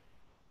time.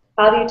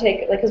 How do you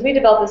take, because we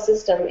developed a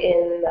system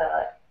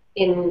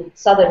in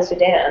southern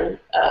Sudan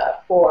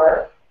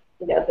for,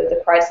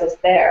 the crisis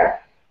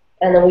there,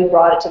 and then we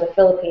brought it to the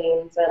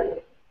Philippines,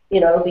 and,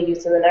 it'll be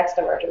used in the next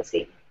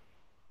emergency.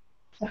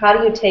 So how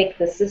do you take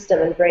the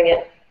system and bring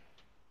it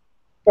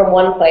from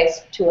one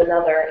place to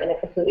another in a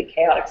completely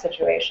chaotic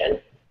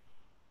situation?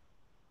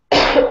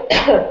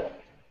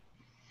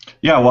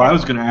 Yeah, well, I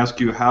was going to ask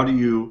you, how do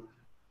you,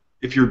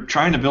 if you're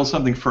trying to build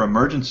something for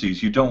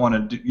emergencies, you don't want to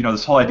do,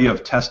 this whole idea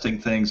of testing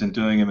things and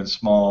doing them in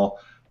small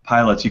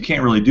pilots, you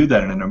can't really do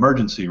that in an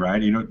emergency,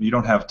 right? You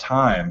don't have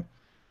time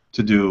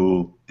to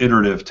do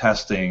iterative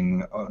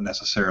testing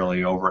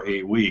necessarily over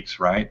 8 weeks,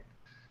 right?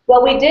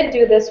 Well, we did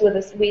do this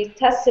we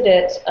tested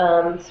it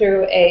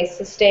through a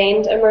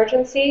sustained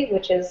emergency,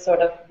 which is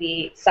sort of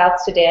the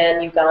South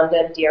Sudan,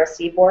 Uganda, and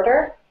DRC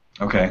border.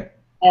 Okay.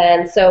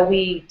 And so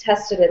we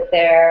tested it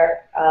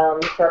there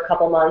for a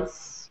couple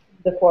months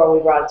before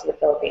we brought it to the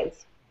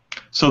Philippines.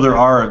 So there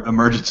are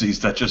emergencies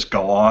that just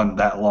go on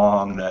that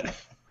long that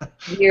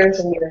years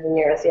and years and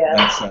years, yeah.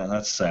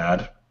 That's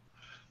sad.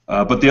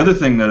 But the other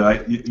thing that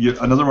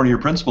another one of your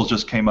principles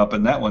just came up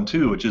in that one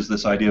too, which is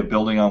this idea of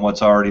building on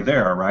what's already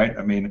there, right?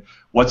 I mean,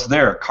 what's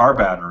there? Car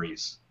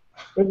batteries.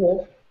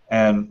 Mm-hmm.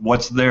 And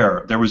what's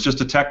there? There was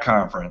just a tech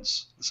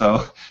conference.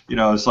 So,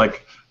 it's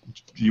like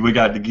we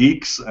got the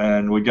geeks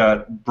and we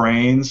got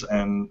brains,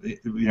 and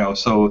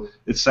so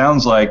it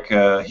sounds like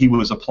he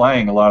was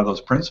applying a lot of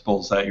those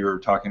principles that you were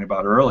talking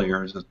about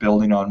earlier, is just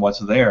building on what's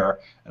there.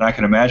 And I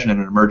can imagine in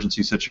an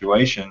emergency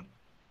situation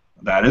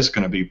that is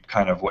going to be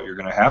kind of what you're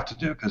going to have to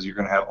do, because you're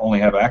going to only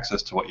have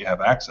access to what you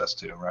have access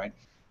to, right?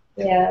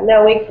 Yeah.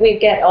 No, we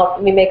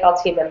make all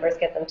team members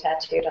get them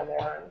tattooed on their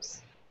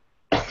arms.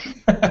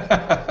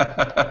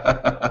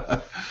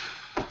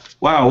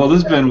 Wow. Well,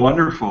 this has been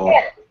wonderful.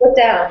 Yeah, look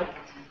down.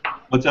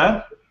 What's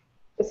that?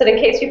 I said, in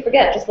case you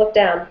forget, just look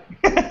down.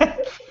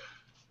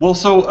 Well,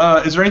 so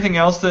is there anything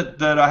else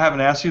that I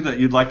haven't asked you that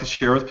you'd like to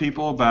share with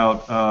people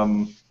about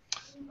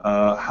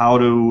how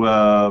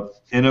to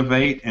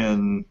innovate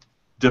in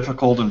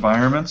difficult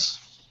environments?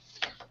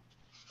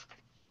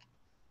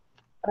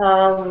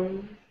 Or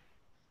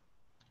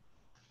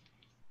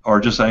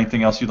just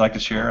anything else you'd like to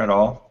share at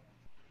all?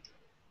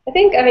 I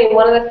think,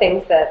 one of the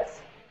things that's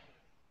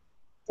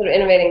sort of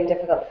innovating and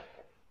difficult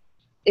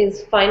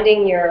is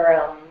finding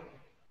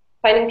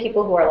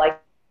people who are like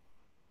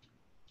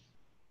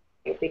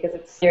you,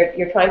 because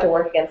you're trying to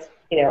work against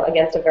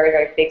a very,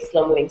 very big,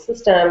 slow-moving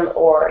system,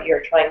 or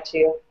you're trying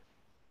to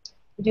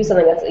do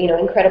something that's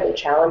incredibly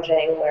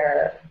challenging,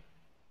 where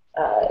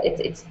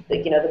it's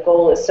the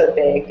goal is so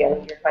big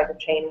and you're trying to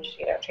change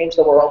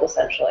the world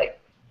essentially.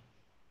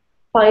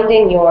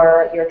 Finding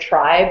your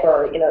tribe,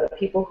 or the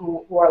people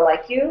who are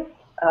like you,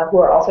 who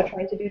are also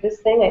trying to do this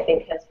thing, I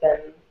think has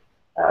been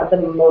the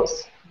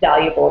most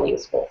valuable and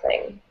useful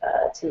thing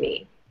to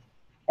me.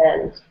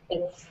 And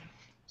it's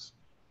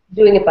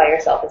doing it by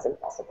yourself is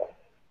impossible,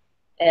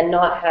 and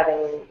not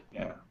having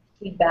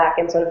feedback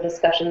and sort of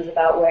discussions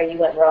about where you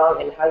went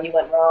wrong and how you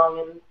went wrong,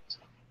 and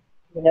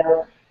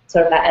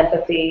sort of that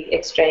empathy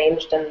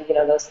exchanged and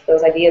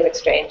those ideas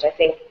exchanged. I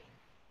think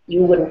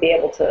you wouldn't be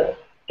able to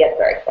get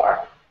very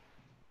far.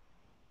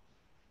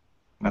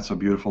 That's a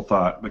beautiful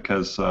thought,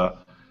 because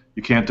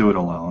you can't do it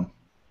alone.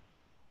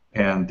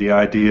 And the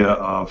idea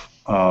of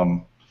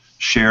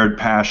shared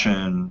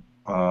passion,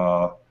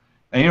 and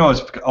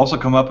it's also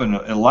come up in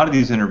a lot of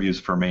these interviews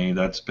for me.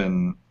 That's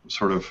been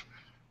sort of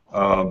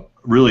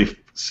really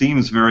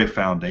seems very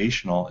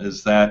foundational.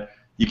 Is that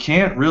you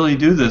can't really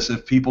do this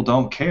if people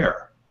don't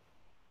care.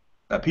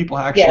 That people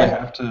actually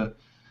have to,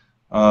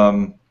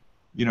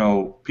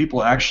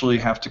 people actually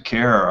have to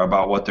care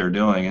about what they're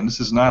doing. And this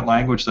is not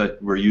language that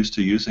we're used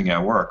to using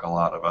at work. A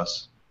lot of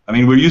us. I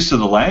mean, we're used to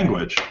the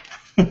language.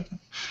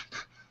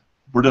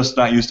 We're just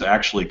not used to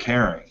actually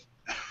caring.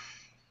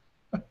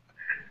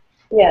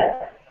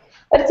 Yeah,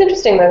 but it's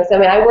interesting though. I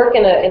mean, I work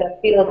in a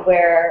field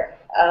where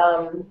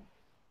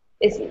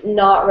it's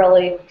not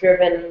really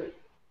driven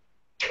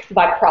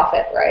by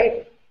profit,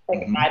 right?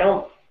 Like I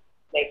don't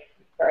make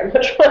very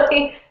much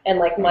money, and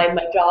like my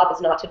job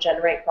is not to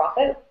generate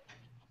profit.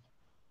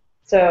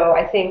 So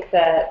I think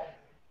that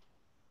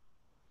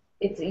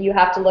you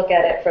have to look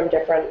at it from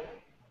very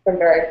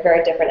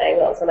very different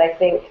angles, and I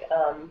think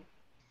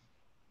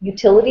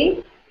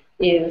utility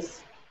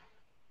is,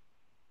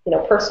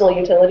 personal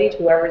utility to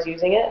whoever's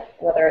using it,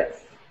 whether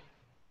it's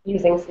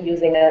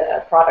using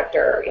a product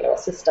or a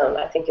system.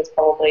 I think is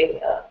probably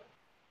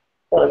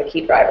one of the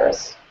key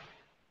drivers.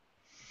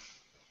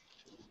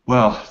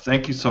 Well,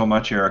 thank you so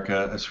much,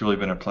 Erica. It's really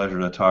been a pleasure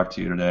to talk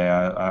to you today.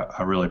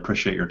 I really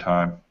appreciate your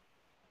time.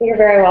 You're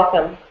very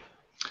welcome.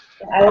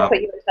 I will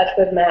put you in touch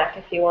with Mac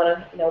if you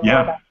want to know more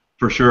about it.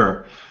 For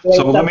sure.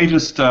 So let me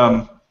just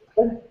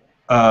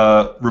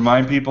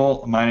remind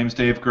people, my name's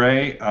Dave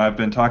Gray. I've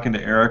been talking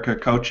to Erica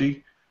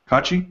Kochi.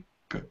 Kochi?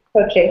 Kochi,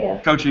 yeah.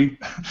 Kochi.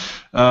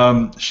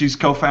 She's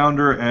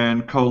co-founder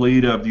and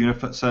co-lead of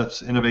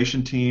UNICEF's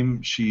innovation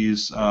team.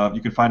 She's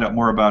you can find out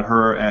more about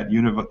her at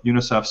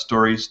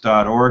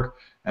unicefstories.org,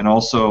 and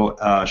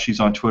also she's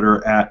on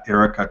Twitter at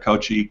Erica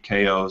Kochi,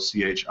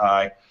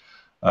 Kochi.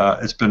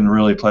 It's been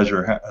really a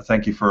pleasure.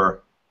 Thank you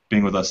for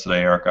being with us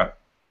today, Erica.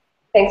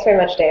 Thanks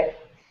very much, Dave.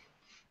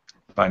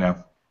 Bye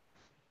now.